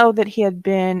didn't know that he had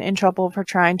been in trouble for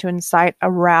trying to incite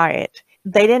a riot.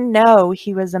 They didn't know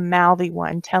he was a mouthy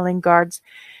one telling guards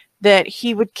that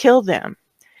he would kill them.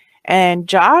 And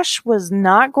Josh was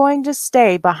not going to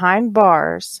stay behind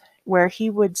bars where he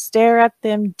would stare at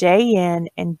them day in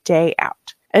and day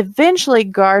out. Eventually,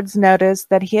 guards noticed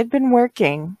that he had been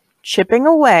working, chipping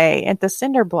away at the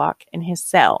cinder block in his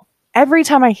cell. Every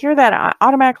time I hear that, I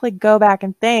automatically go back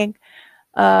and think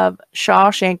of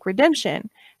Shawshank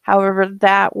Redemption. However,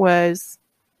 that was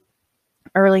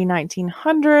early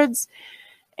 1900s,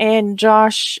 and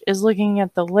Josh is looking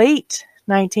at the late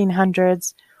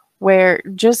 1900s, where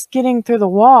just getting through the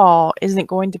wall isn't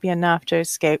going to be enough to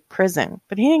escape prison.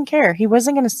 But he didn't care. He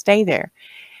wasn't going to stay there,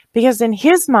 because in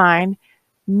his mind,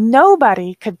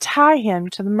 nobody could tie him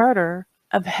to the murder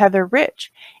of Heather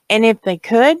Rich. And if they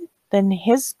could, then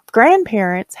his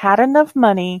grandparents had enough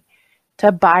money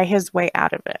to buy his way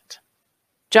out of it.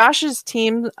 Josh's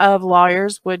team of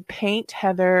lawyers would paint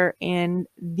Heather in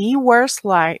the worst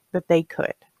light that they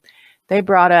could. They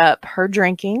brought up her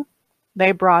drinking.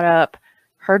 They brought up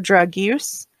her drug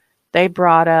use. They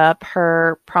brought up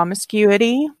her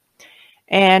promiscuity.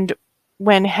 And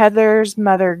when Heather's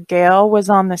mother, Gail, was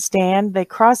on the stand, they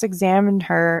cross-examined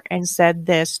her and said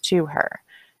this to her.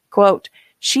 Quote,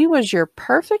 "She was your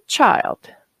perfect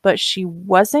child, but she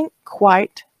wasn't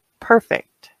quite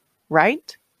perfect,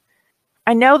 right?"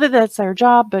 I know that that's their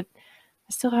job, but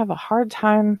I still have a hard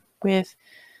time with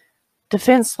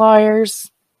defense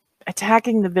lawyers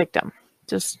attacking the victim.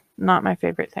 Just not my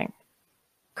favorite thing.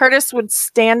 Curtis would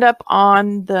stand up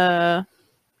in the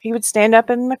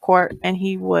court and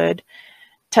he would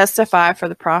testify for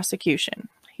the prosecution.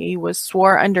 He was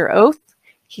swore under oath.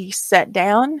 He sat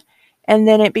down, and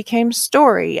then it became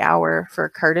story hour for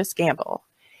Curtis Gamble.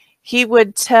 He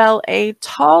would tell a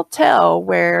tall tale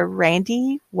where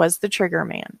Randy was the trigger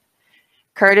man.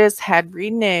 Curtis had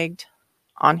reneged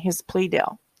on his plea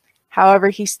deal. However,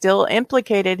 he still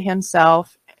implicated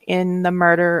himself in the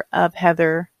murder of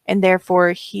Heather, and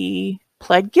therefore he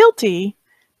pled guilty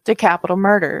to capital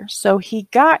murder. So he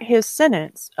got his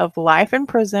sentence of life in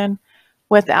prison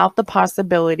without the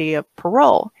possibility of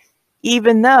parole,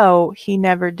 even though he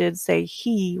never did say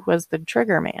he was the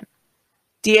trigger man.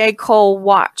 D.A. Cole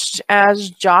watched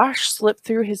as Josh slipped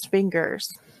through his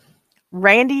fingers.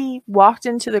 Randy walked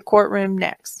into the courtroom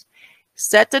next,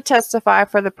 set to testify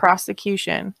for the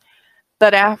prosecution.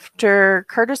 But after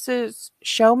Curtis's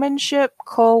showmanship,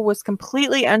 Cole was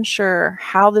completely unsure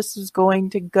how this was going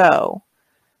to go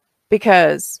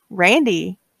because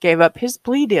Randy gave up his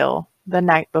plea deal the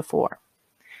night before.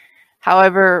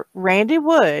 However, Randy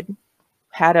Wood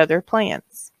had other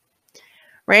plans.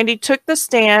 Randy took the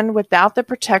stand without the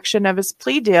protection of his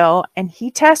plea deal, and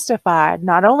he testified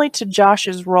not only to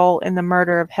Josh's role in the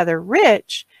murder of Heather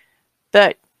Rich,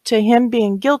 but to him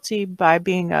being guilty by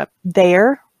being up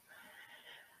there.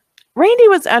 Randy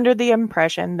was under the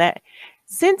impression that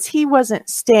since he wasn't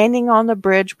standing on the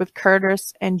bridge with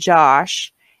Curtis and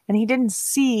Josh, and he didn't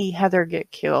see Heather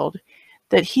get killed,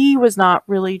 that he was not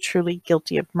really truly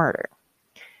guilty of murder.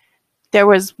 There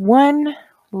was one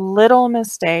little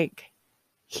mistake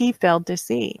he failed to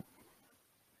see.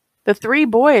 The three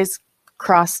boys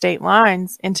crossed state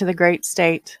lines into the great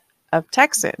state of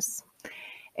Texas.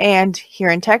 And here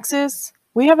in Texas,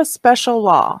 we have a special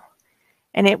law,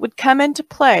 and it would come into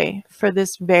play for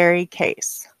this very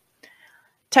case.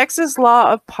 Texas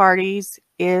law of parties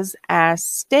is as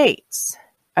states.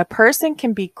 A person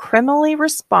can be criminally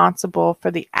responsible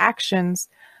for the actions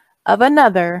of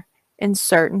another in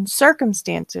certain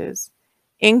circumstances,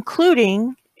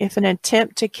 including if an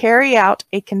attempt to carry out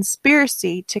a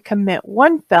conspiracy to commit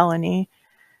one felony,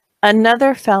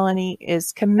 another felony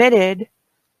is committed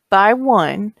by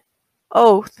one,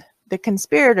 oath, the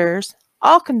conspirators,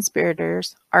 all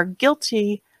conspirators are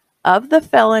guilty of the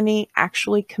felony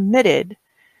actually committed,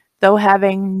 though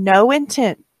having no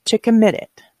intent to commit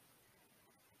it.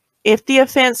 If the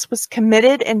offense was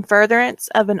committed in furtherance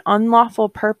of an unlawful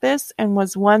purpose and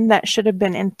was one that should have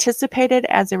been anticipated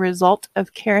as a result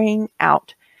of carrying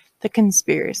out the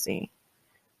conspiracy,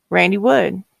 Randy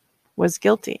Wood was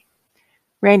guilty.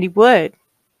 Randy Wood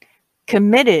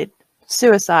committed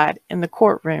suicide in the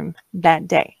courtroom that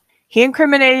day. He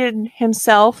incriminated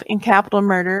himself in capital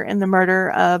murder in the murder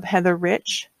of Heather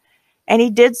Rich, and he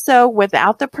did so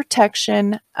without the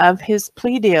protection of his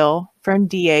plea deal from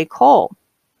D.A. Cole.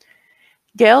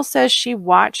 Gail says she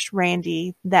watched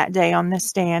Randy that day on the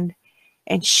stand,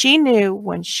 and she knew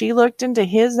when she looked into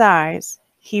his eyes,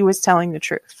 he was telling the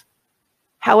truth.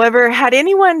 However, had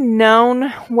anyone known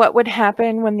what would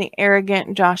happen when the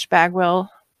arrogant Josh Bagwell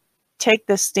take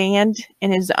the stand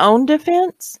in his own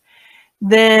defense,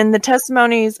 then the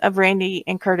testimonies of Randy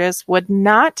and Curtis would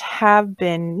not have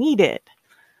been needed.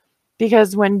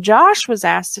 Because when Josh was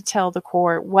asked to tell the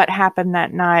court what happened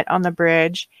that night on the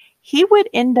bridge, he would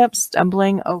end up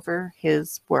stumbling over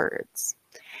his words.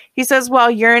 He says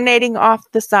while urinating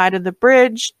off the side of the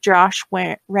bridge, Josh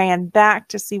ran back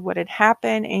to see what had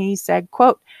happened, and he said,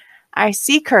 quote, I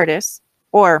see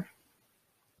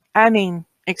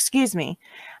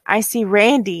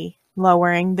Randy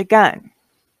lowering the gun.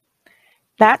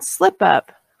 That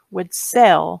slip-up would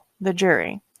sell the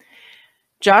jury.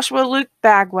 Joshua Luke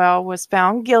Bagwell was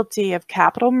found guilty of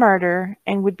capital murder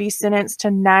and would be sentenced to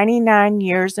 99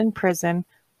 years in prison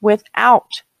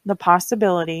without the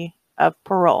possibility of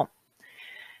parole.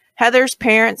 Heather's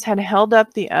parents had held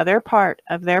up the other part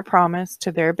of their promise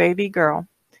to their baby girl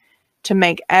to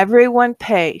make everyone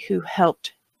pay who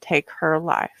helped take her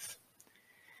life.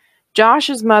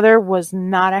 Josh's mother was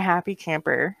not a happy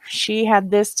camper. She had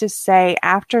this to say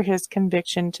after his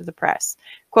conviction to the press.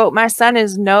 Quote, my son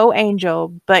is no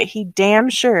angel, but he damn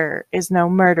sure is no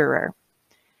murderer.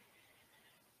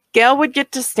 Gail would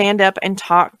get to stand up and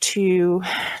talk to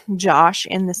Josh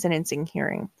in the sentencing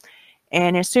hearing.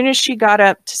 And as soon as she got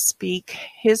up to speak,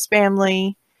 his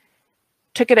family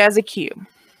took it as a cue.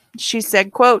 She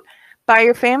said, quote, by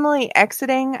your family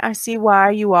exiting, I see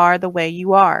why you are the way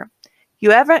you are.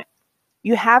 You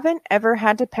haven't ever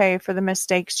had to pay for the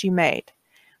mistakes you made,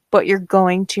 but you're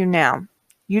going to now.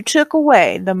 You took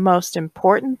away the most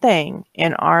important thing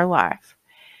in our life.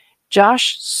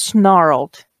 Josh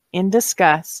snarled in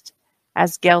disgust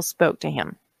as Gail spoke to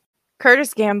him.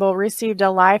 Curtis Gamble received a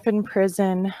life in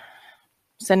prison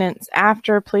sentence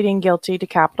after pleading guilty to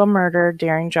capital murder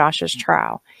during Josh's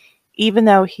trial, even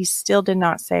though he still did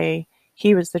not say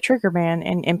he was the trigger man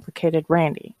and implicated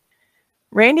Randy.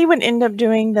 Randy would end up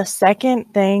doing the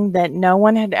second thing that no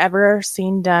one had ever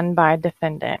seen done by a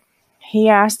defendant. He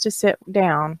asked to sit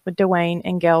down with Dwayne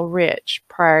and Gail Rich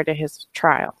prior to his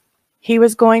trial. He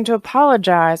was going to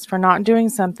apologize for not doing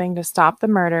something to stop the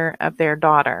murder of their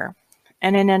daughter.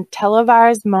 And in a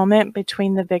televised moment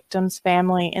between the victim's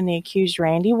family and the accused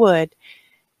Randy Wood,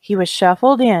 he was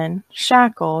shuffled in,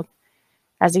 shackled,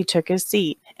 as he took his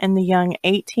seat, and the young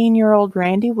 18-year-old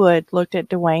Randy Wood looked at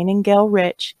Dwayne and Gail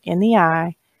Rich in the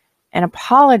eye and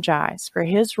apologized for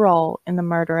his role in the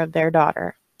murder of their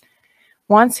daughter.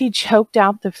 Once he choked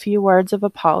out the few words of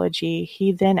apology,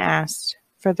 he then asked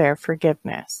for their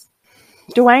forgiveness.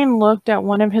 Dwayne looked at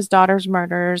one of his daughter's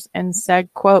murderers and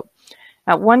said, quote,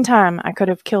 at one time, I could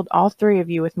have killed all three of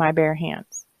you with my bare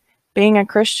hands. Being a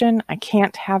Christian, I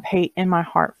can't have hate in my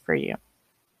heart for you.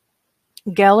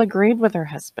 Gail agreed with her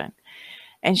husband,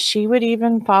 and she would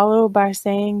even follow by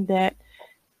saying that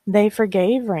they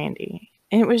forgave Randy.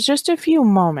 And it was just a few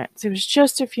moments. It was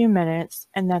just a few minutes,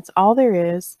 and that's all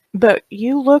there is. But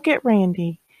you look at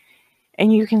Randy,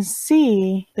 and you can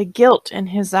see the guilt in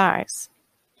his eyes.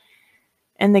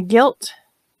 And the guilt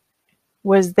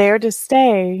was there to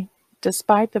stay,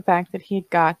 despite the fact that he had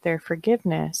got their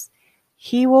forgiveness.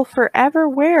 He will forever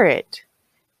wear it,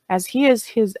 as he is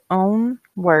his own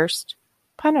worst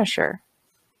punisher.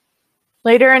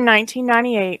 Later in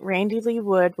 1998, Randy Lee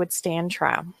Wood would stand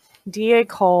trial. D.A.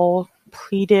 Cole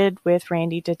pleaded with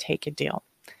Randy to take a deal.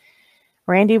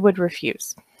 Randy would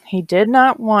refuse. He did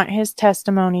not want his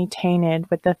testimony tainted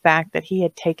with the fact that he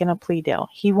had taken a plea deal.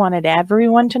 He wanted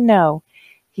everyone to know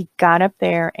he got up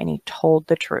there and he told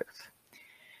the truth.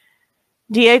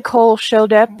 D.A. Cole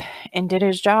showed up and did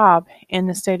his job in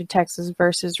the state of Texas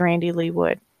versus Randy Lee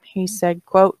Wood. He said,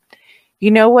 quote,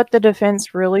 "You know what the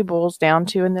defense really boils down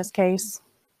to in this case?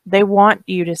 They want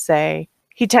you to say,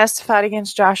 he testified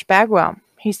against Josh Bagwell.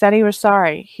 He said he was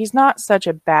sorry. He's not such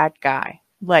a bad guy.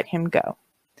 Let him go."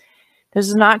 This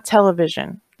is not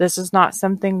television. This is not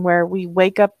something where we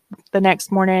wake up the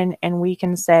next morning and we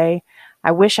can say,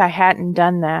 I wish I hadn't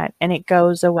done that, and it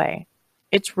goes away.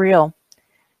 It's real.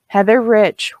 Heather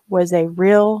Rich was a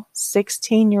real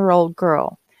 16-year-old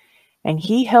girl, and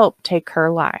he helped take her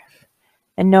life.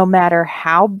 And no matter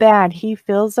how bad he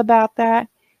feels about that,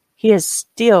 he is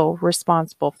still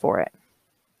responsible for it.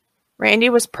 Randy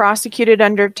was prosecuted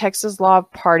under Texas law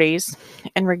of parties,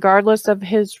 and regardless of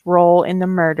his role in the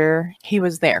murder, he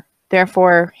was there.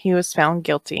 Therefore, he was found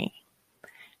guilty.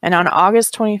 And on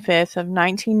August 25th of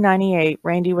 1998,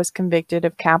 Randy was convicted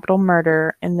of capital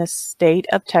murder in the state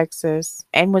of Texas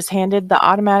and was handed the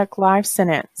automatic life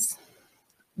sentence,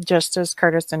 just as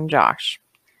Curtis and Josh.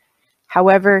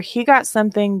 However, he got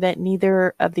something that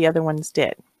neither of the other ones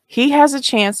did. He has a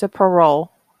chance of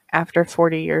parole after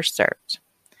 40 years served.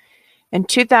 In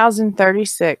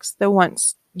 2036, the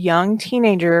once young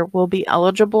teenager will be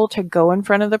eligible to go in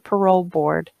front of the parole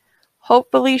board,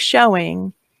 hopefully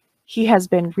showing he has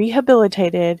been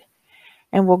rehabilitated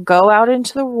and will go out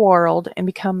into the world and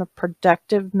become a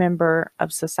productive member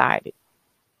of society.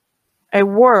 A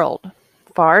world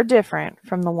far different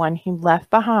from the one he left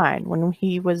behind when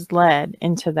he was led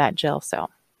into that jail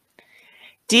cell.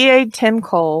 D.A. Tim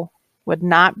Cole would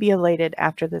not be elated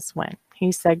after this win.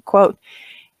 He said, quote,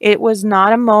 "It was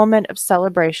not a moment of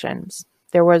celebrations.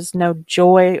 There was no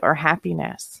joy or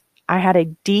happiness. I had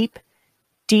a deep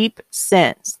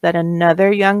sense that another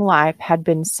young life had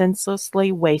been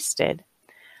senselessly wasted.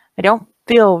 I don't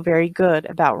feel very good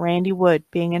about Randy Wood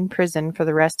being in prison for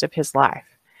the rest of his life.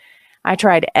 I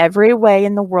tried every way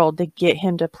in the world to get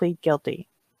him to plead guilty,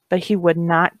 but he would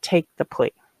not take the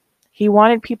plea. He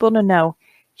wanted people to know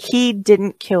he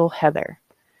didn't kill Heather.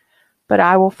 But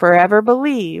I will forever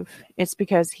believe it's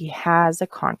because he has a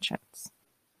conscience."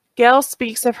 Gail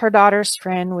speaks of her daughter's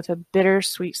friend with a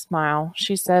bittersweet smile.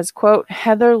 She says, quote,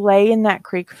 "Heather lay in that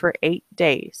creek for 8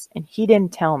 days, and he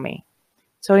didn't tell me,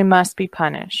 so he must be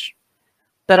punished.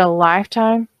 But a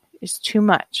lifetime is too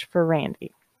much for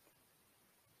Randy."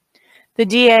 The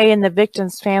DA and the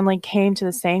victim's family came to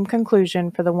the same conclusion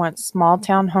for the once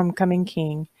small-town homecoming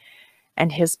king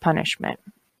and his punishment.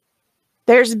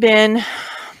 There's been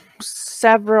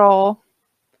several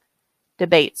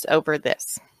debates over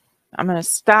this. I'm going to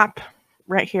stop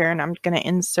right here and I'm going to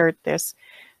insert this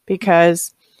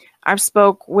because I've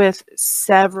spoke with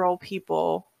several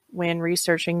people when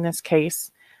researching this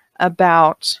case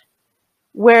about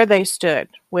where they stood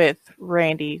with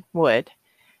Randy Wood.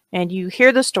 And you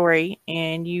hear the story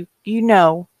and you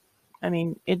know, I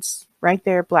mean, it's right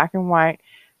there, black and white.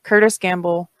 Curtis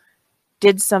Gamble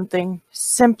did something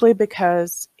simply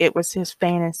because it was his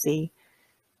fantasy.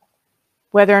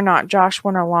 Whether or not Josh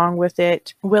went along with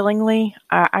it willingly,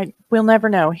 we'll never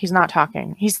know. He's not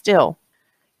talking. He's still,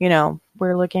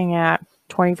 we're looking at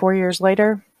 24 years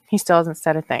later, he still hasn't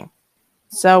said a thing.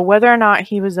 So whether or not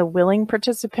he was a willing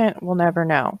participant, we'll never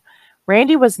know.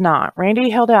 Randy was not. Randy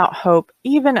held out hope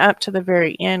even up to the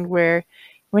very end where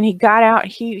when he got out,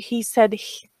 he said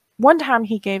one time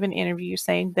he gave an interview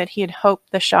saying that he had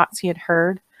hoped the shots he had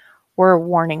heard were a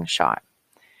warning shot.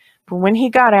 But when he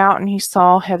got out and he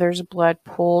saw Heather's blood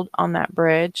pooled on that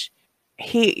bridge,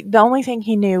 the only thing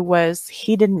he knew was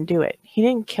he didn't do it. He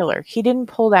didn't kill her. He didn't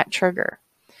pull that trigger.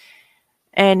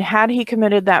 And had he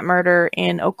committed that murder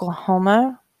in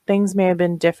Oklahoma, things may have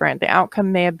been different. The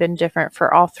outcome may have been different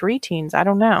for all three teens. I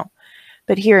don't know.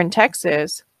 But here in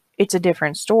Texas, it's a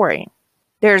different story.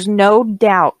 There's no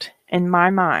doubt in my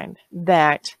mind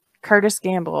that Curtis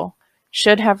Gamble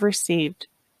should have received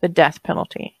the death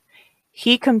penalty.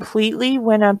 He completely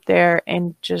went up there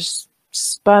and just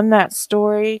spun that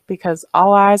story because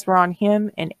all eyes were on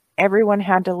him and everyone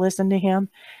had to listen to him.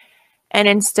 And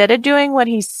instead of doing what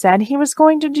he said he was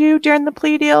going to do during the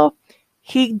plea deal,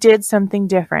 he did something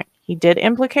different. He did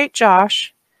implicate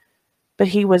Josh, but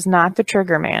he was not the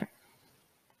trigger man.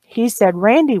 He said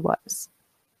Randy was.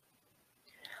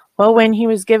 Well, when he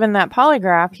was given that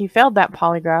polygraph, he failed that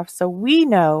polygraph, so we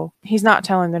know he's not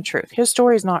telling the truth. His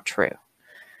story is not true.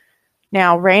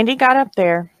 Now, Randy got up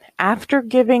there after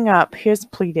giving up his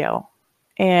plea deal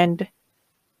and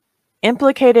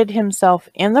implicated himself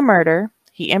in the murder.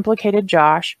 He implicated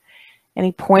Josh, and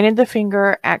he pointed the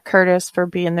finger at Curtis for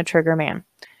being the trigger man.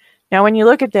 Now, when you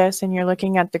look at this and you're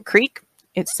looking at the creek,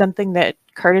 it's something that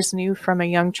Curtis knew from a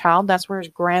young child. That's where his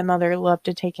grandmother loved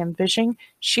to take him fishing.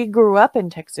 She grew up in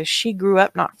Texas. She grew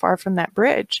up not far from that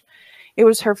bridge. It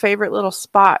was her favorite little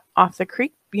spot off the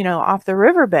creek, off the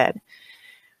riverbed.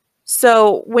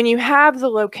 So when you have the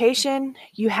location,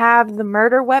 you have the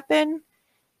murder weapon,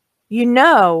 you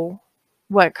know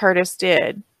what Curtis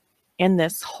did in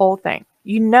this whole thing.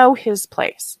 You know his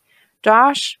place.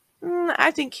 Josh,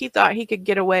 I think he thought he could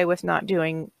get away with not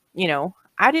doing,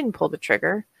 I didn't pull the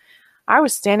trigger. I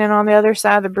was standing on the other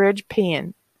side of the bridge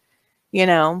peeing.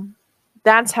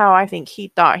 That's how I think he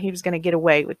thought he was going to get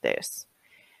away with this.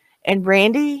 And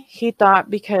Randy, he thought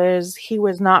because he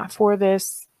was not for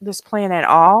this plan at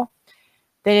all,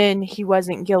 then he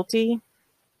wasn't guilty.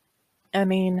 I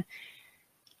mean,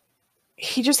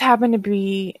 he just happened to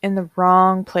be in the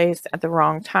wrong place at the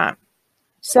wrong time.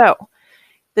 So,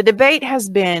 the debate has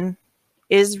been,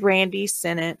 is Randy's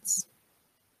sentence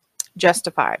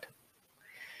justified?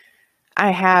 I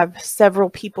have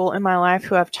several people in my life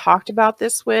who I've talked about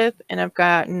this with, and I've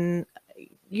gotten,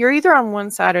 you're either on one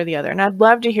side or the other, and I'd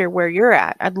love to hear where you're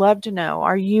at. I'd love to know,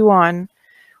 are you on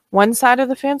one side of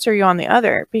the fence or are you on the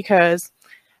other? Because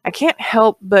I can't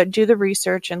help but do the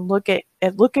research and look at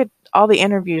all the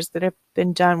interviews that have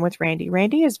been done with Randy.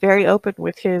 Randy is very open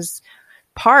with his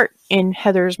part in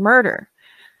Heather's murder.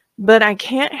 But I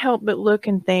can't help but look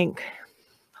and think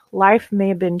life may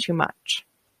have been too much.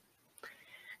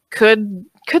 Could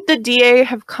the DA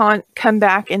have come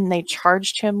back and they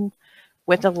charged him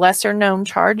with a lesser known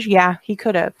charge? Yeah, he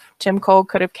could have. Tim Cole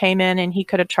could have came in and he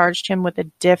could have charged him with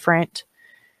a different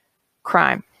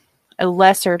crime, a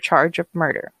lesser charge of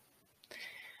murder.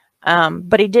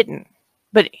 But he didn't.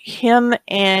 But him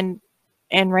and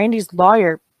Randy's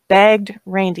lawyer begged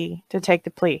Randy to take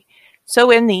the plea. So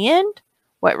in the end,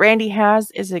 what Randy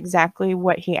has is exactly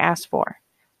what he asked for.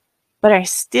 But I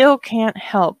still can't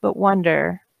help but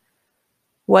wonder,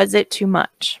 was it too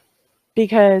much?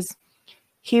 Because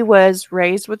he was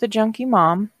raised with a junkie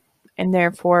mom and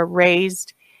therefore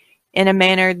raised in a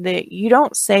manner that you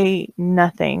don't say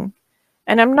nothing.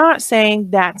 And I'm not saying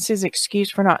that's his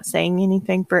excuse for not saying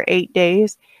anything for 8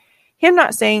 days. Him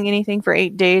not saying anything for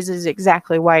 8 days is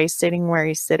exactly why he's sitting where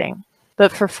he's sitting.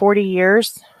 But for 40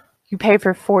 years, you pay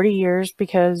for 40 years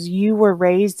because you were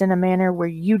raised in a manner where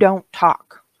you don't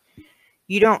talk.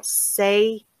 You don't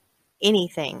say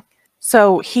anything.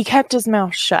 So he kept his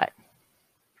mouth shut.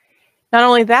 Not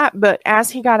only that, but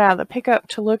as he got out of the pickup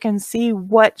to look and see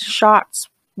what shots,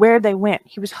 where they went,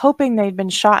 he was hoping they'd been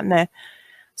shot in the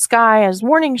sky as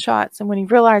warning shots. And when he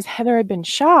realized Heather had been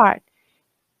shot,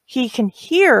 he can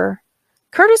hear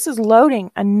Curtis is loading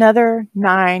another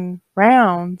 9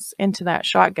 rounds into that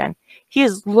shotgun. He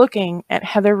is looking at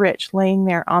Heather Rich laying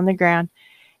there on the ground,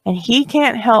 and he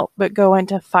can't help but go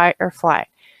into fight or flight.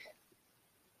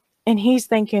 And he's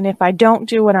thinking, if I don't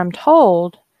do what I'm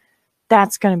told,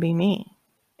 that's going to be me.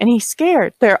 And he's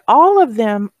scared. All of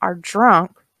them are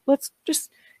drunk. Let's just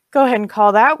go ahead and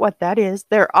call that what that is.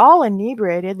 They're all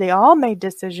inebriated. They all made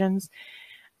decisions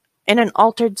in an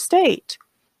altered state.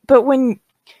 But when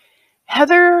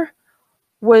Heather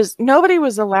nobody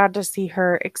was allowed to see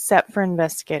her except for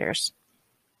investigators.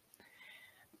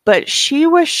 But she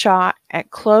was shot at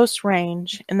close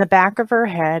range in the back of her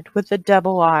head with a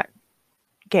double-aught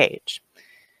gauge.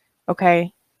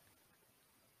 Okay?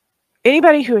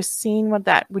 Anybody who has seen what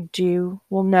that would do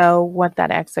will know what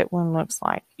that exit wound looks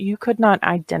like. You could not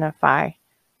identify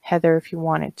Heather if you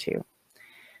wanted to.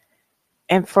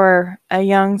 And for a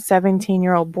young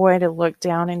 17-year-old boy to look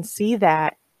down and see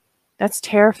that, that's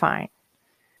terrifying.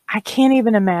 I can't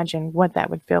even imagine what that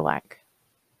would feel like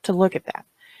to look at that.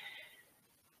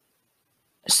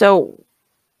 So,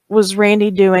 was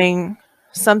Randy doing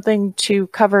something to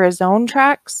cover his own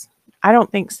tracks? I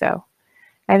don't think so.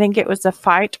 I think it was a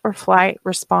fight or flight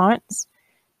response,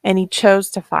 and he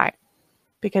chose to fight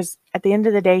because at the end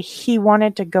of the day, he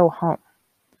wanted to go home.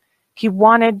 He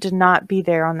wanted to not be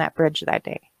there on that bridge that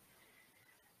day.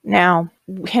 Now,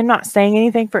 him not saying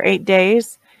anything for 8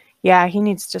 days, yeah, he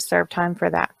needs to serve time for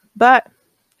that. But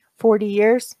 40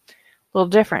 years, a little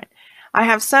different. I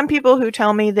have some people who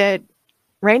tell me that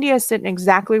Randy is sitting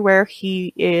exactly where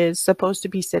he is supposed to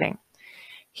be sitting.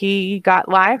 He got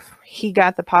life, he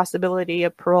got the possibility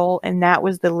of parole, and that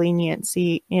was the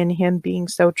leniency in him being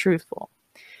so truthful.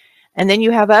 And then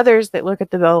you have others that look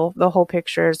at the whole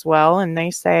picture as well, and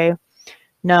they say,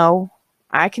 no,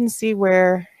 I can see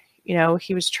where,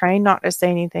 he was trained not to say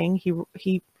anything.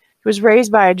 He was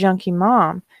raised by a junkie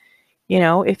mom.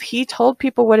 If he told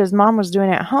people what his mom was doing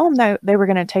at home, they were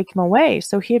going to take him away.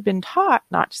 So he had been taught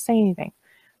not to say anything.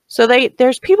 So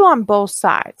there's people on both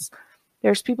sides.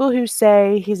 There's people who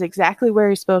say he's exactly where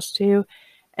he's supposed to,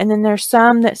 and then there's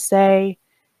some that say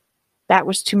that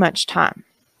was too much time.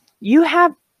 You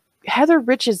have Heather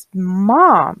Rich's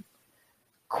mom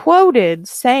quoted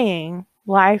saying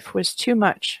life was too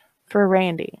much for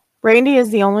Randy. Randy is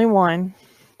the only one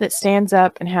that stands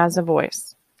up and has a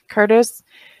voice. Curtis,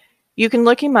 you can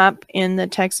look him up in the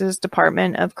Texas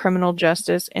Department of Criminal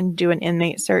Justice and do an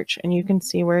inmate search, and you can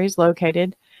see where he's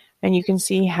located, and you can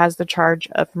see he has the charge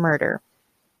of murder.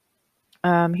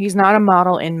 He's not a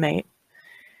model inmate.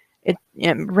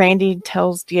 Randy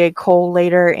tells D.A. Cole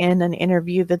later in an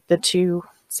interview that the two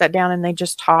sat down and they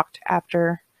just talked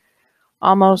after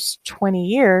almost 20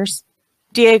 years.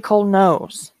 D.A. Cole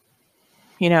knows,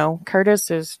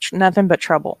 Curtis is nothing but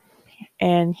trouble.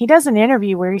 And he does an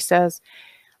interview where he says,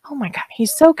 oh my God,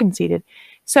 he's so conceited.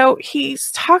 So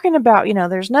he's talking about,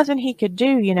 there's nothing he could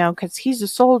do, because he's a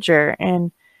soldier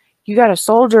and you got to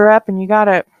soldier up and you got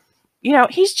to,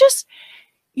 he's just,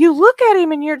 you look at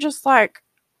him and you're just like,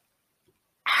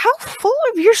 how full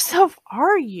of yourself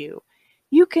are you?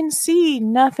 You can see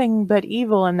nothing but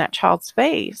evil in that child's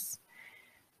face.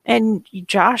 And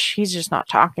Josh, he's just not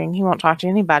talking. He won't talk to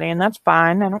anybody, and that's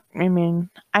fine.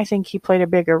 I think he played a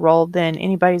bigger role than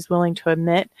anybody's willing to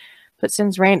admit. But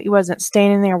since Randy wasn't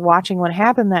standing there watching what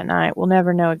happened that night, we'll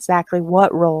never know exactly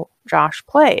what role Josh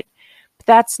played. But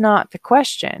that's not the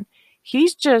question.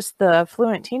 He's just the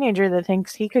fluent teenager that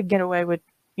thinks he could get away with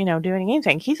doing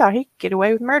anything. He thought he could get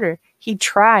away with murder. He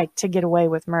tried to get away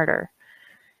with murder.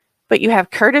 But you have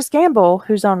Curtis Gamble,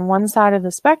 who's on one side of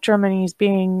the spectrum, and he's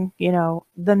being,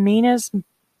 the meanest,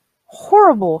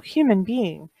 horrible human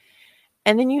being.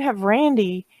 And then you have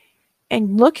Randy,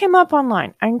 and look him up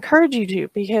online. I encourage you to,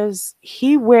 because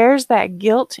he wears that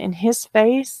guilt in his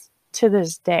face to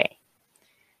this day.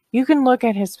 You can look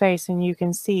at his face and you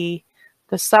can see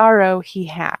the sorrow he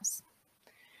has.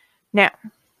 Now,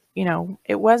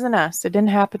 it wasn't us. It didn't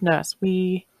happen to us.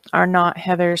 We are not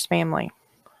Heather's family.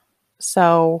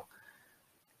 So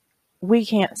we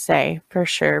can't say for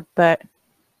sure, but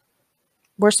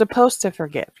we're supposed to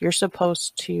forgive. You're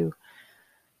supposed to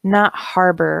not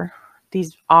harbor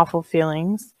these awful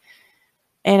feelings.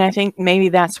 And I think maybe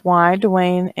that's why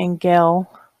Dwayne and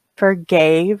Gail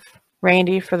forgave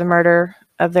Randy for the murder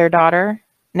of their daughter.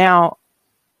 Now,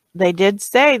 they did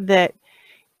say that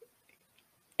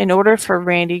in order for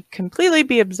Randy completely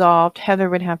be absolved,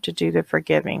 Heather would have to do the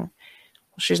forgiving.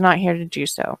 Well, she's not here to do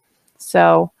so.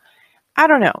 So, I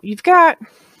don't know.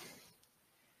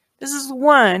 This is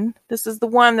the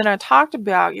one that I talked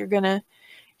about. You're gonna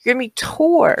be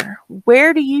tore.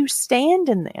 Where do you stand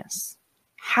in this?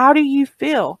 How do you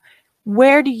feel?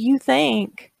 Where do you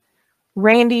think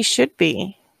Randy should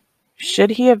be? Should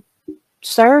he have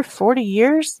served 40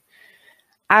 years?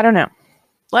 I don't know.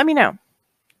 Let me know.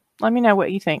 Let me know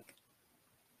what you think.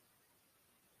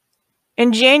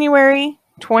 In January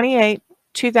 28,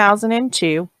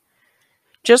 2002,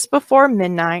 just before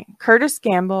midnight, Curtis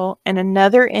Gamble and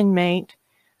another inmate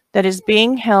that is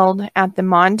being held at the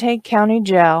Montague County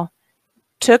Jail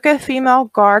took a female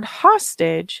guard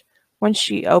hostage when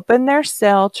she opened their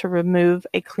cell to remove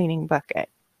a cleaning bucket.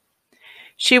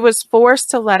 She was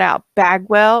forced to let out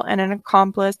Bagwell and an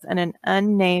accomplice and an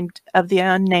unnamed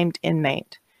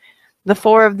inmate. The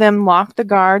four of them locked the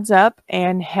guards up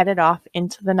and headed off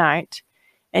into the night.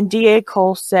 And D.A.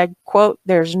 Cole said, quote,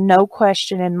 "There's no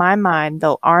question in my mind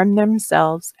they'll arm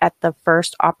themselves at the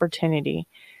first opportunity.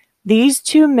 These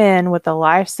two men with a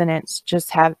life sentence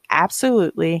just have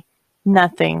absolutely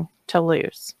nothing to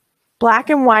lose." Black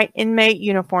and white inmate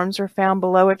uniforms were found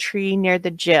below a tree near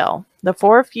the jail. The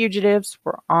four fugitives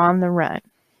were on the run.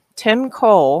 Tim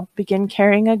Cole began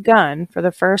carrying a gun for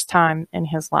the first time in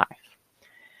his life.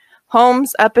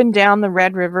 Homes up and down the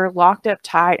Red River locked up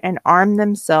tight and armed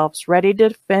themselves, ready to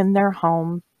defend their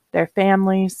home, their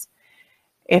families,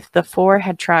 if the four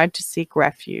had tried to seek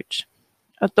refuge.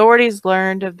 Authorities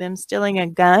learned of them stealing a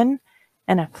gun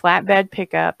and a flatbed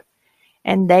pickup,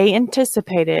 and they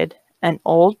anticipated an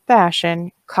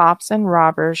old-fashioned cops and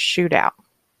robbers shootout.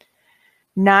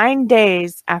 9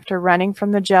 days after running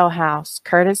from the jailhouse,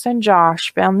 Curtis and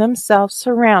Josh found themselves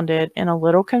surrounded in a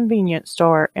little convenience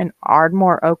store in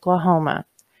Ardmore, Oklahoma.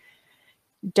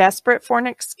 Desperate for an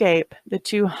escape, the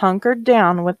two hunkered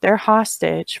down with their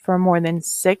hostage for more than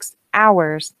 6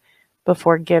 hours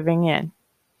before giving in.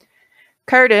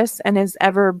 Curtis, in his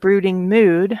ever-brooding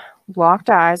mood, locked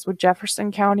eyes with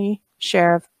Jefferson County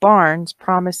Sheriff Barnes,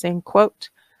 promising, quote,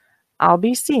 "I'll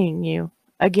be seeing you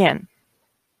again."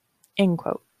 End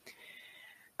quote.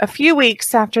 A few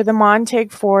weeks after the Montague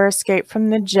Four escaped from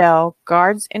the jail,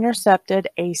 guards intercepted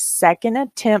a second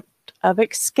attempt of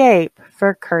escape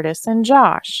for Curtis and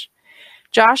Josh.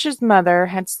 Josh's mother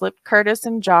had slipped Curtis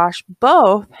and Josh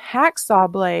both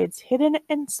hacksaw blades hidden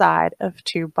inside of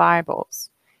 2 Bibles.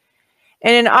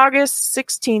 And in August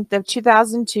 16th of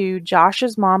 2002,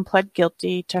 Josh's mom pled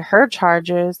guilty to her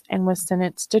charges and was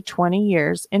sentenced to 20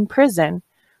 years in prison,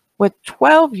 with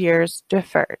 12 years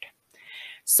deferred.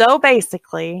 So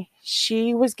basically,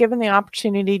 she was given the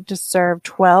opportunity to serve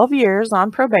 12 years on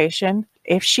probation.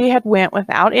 If she had went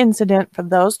without incident for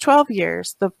those 12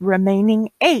 years, the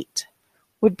remaining 8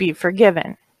 would be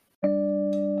forgiven.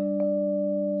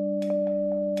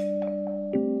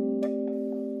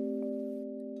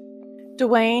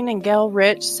 Dwayne and Gail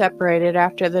Rich separated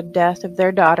after the death of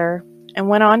their daughter and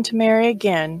went on to marry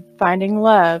again, finding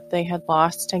love they had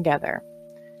lost together.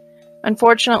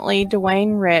 Unfortunately,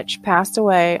 Dwayne Rich passed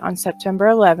away on September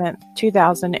 11,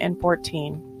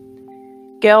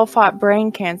 2014. Gail fought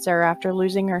brain cancer after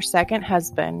losing her second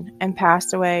husband and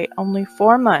passed away only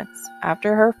 4 months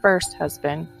after her first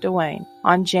husband, Dwayne,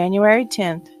 on January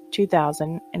 10,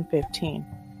 2015.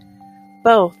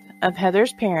 Both of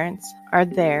Heather's parents are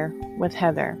there with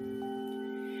Heather.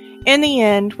 In the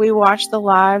end, we watched the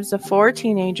lives of 4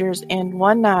 teenagers end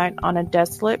one night on a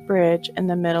desolate bridge in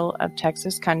the middle of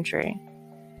Texas country.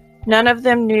 None of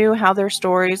them knew how their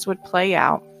stories would play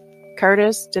out.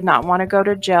 Curtis did not want to go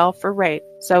to jail for rape,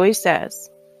 so he says,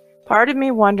 "Part of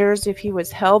me wonders if he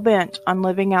was hell-bent on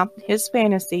living out his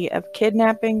fantasy of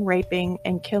kidnapping, raping,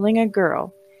 and killing a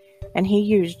girl, and he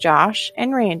used Josh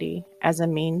and Randy as a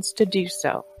means to do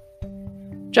so."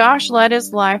 Josh led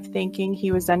his life thinking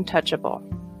he was untouchable,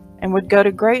 and would go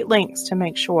to great lengths to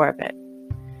make sure of it.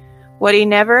 What he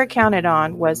never accounted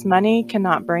on was money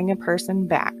cannot bring a person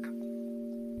back.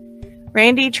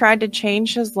 Randy tried to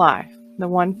change his life, the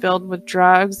one filled with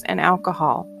drugs and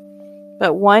alcohol,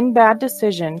 but one bad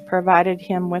decision provided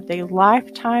him with a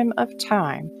lifetime of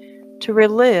time to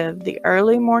relive the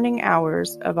early morning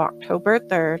hours of October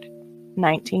 3rd,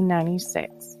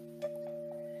 1996.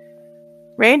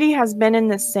 Randy has been in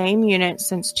the same unit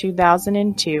since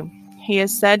 2002. He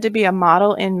is said to be a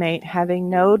model inmate, having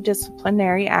no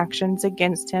disciplinary actions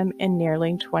against him in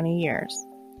nearly 20 years.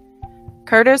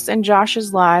 Curtis and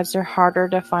Josh's lives are harder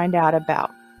to find out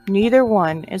about. Neither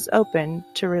one is open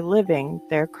to reliving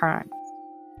their crimes.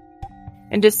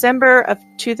 In December of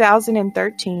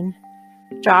 2013,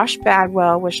 Josh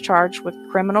Bagwell was charged with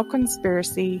criminal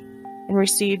conspiracy and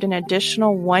received an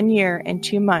additional 1 year and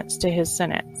 2 months to his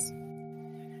sentence.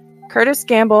 Curtis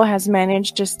Gamble has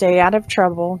managed to stay out of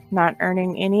trouble, not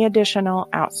earning any additional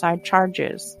outside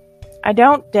charges. I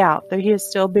don't doubt that he is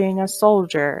still being a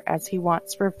soldier, as he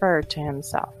once referred to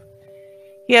himself.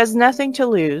 He has nothing to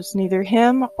lose. Neither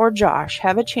him or Josh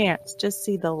have a chance to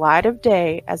see the light of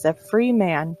day as a free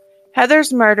man.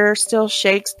 Heather's murder still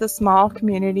shakes the small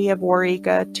community of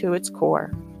Waurika to its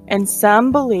core, and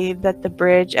some believe that the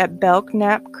bridge at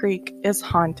Belknap Creek is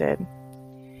haunted.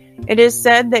 It is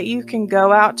said that you can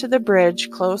go out to the bridge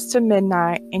close to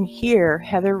midnight and hear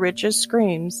Heather Rich's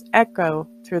screams echo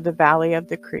through the valley of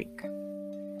the creek.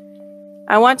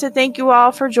 I want to thank you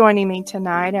all for joining me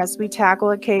tonight as we tackle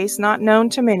a case not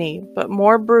known to many, but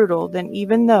more brutal than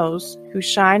even those who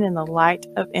shine in the light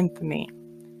of infamy.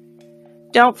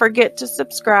 Don't forget to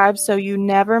subscribe so you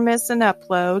never miss an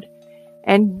upload,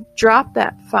 and drop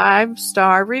that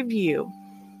 5-star review.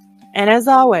 And as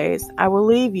always, I will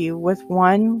leave you with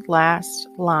one last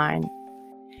line.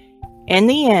 In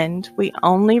the end, we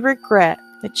only regret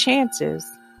the chances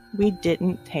we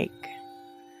didn't take.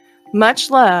 Much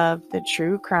love, the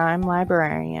True Crime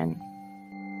Librarian.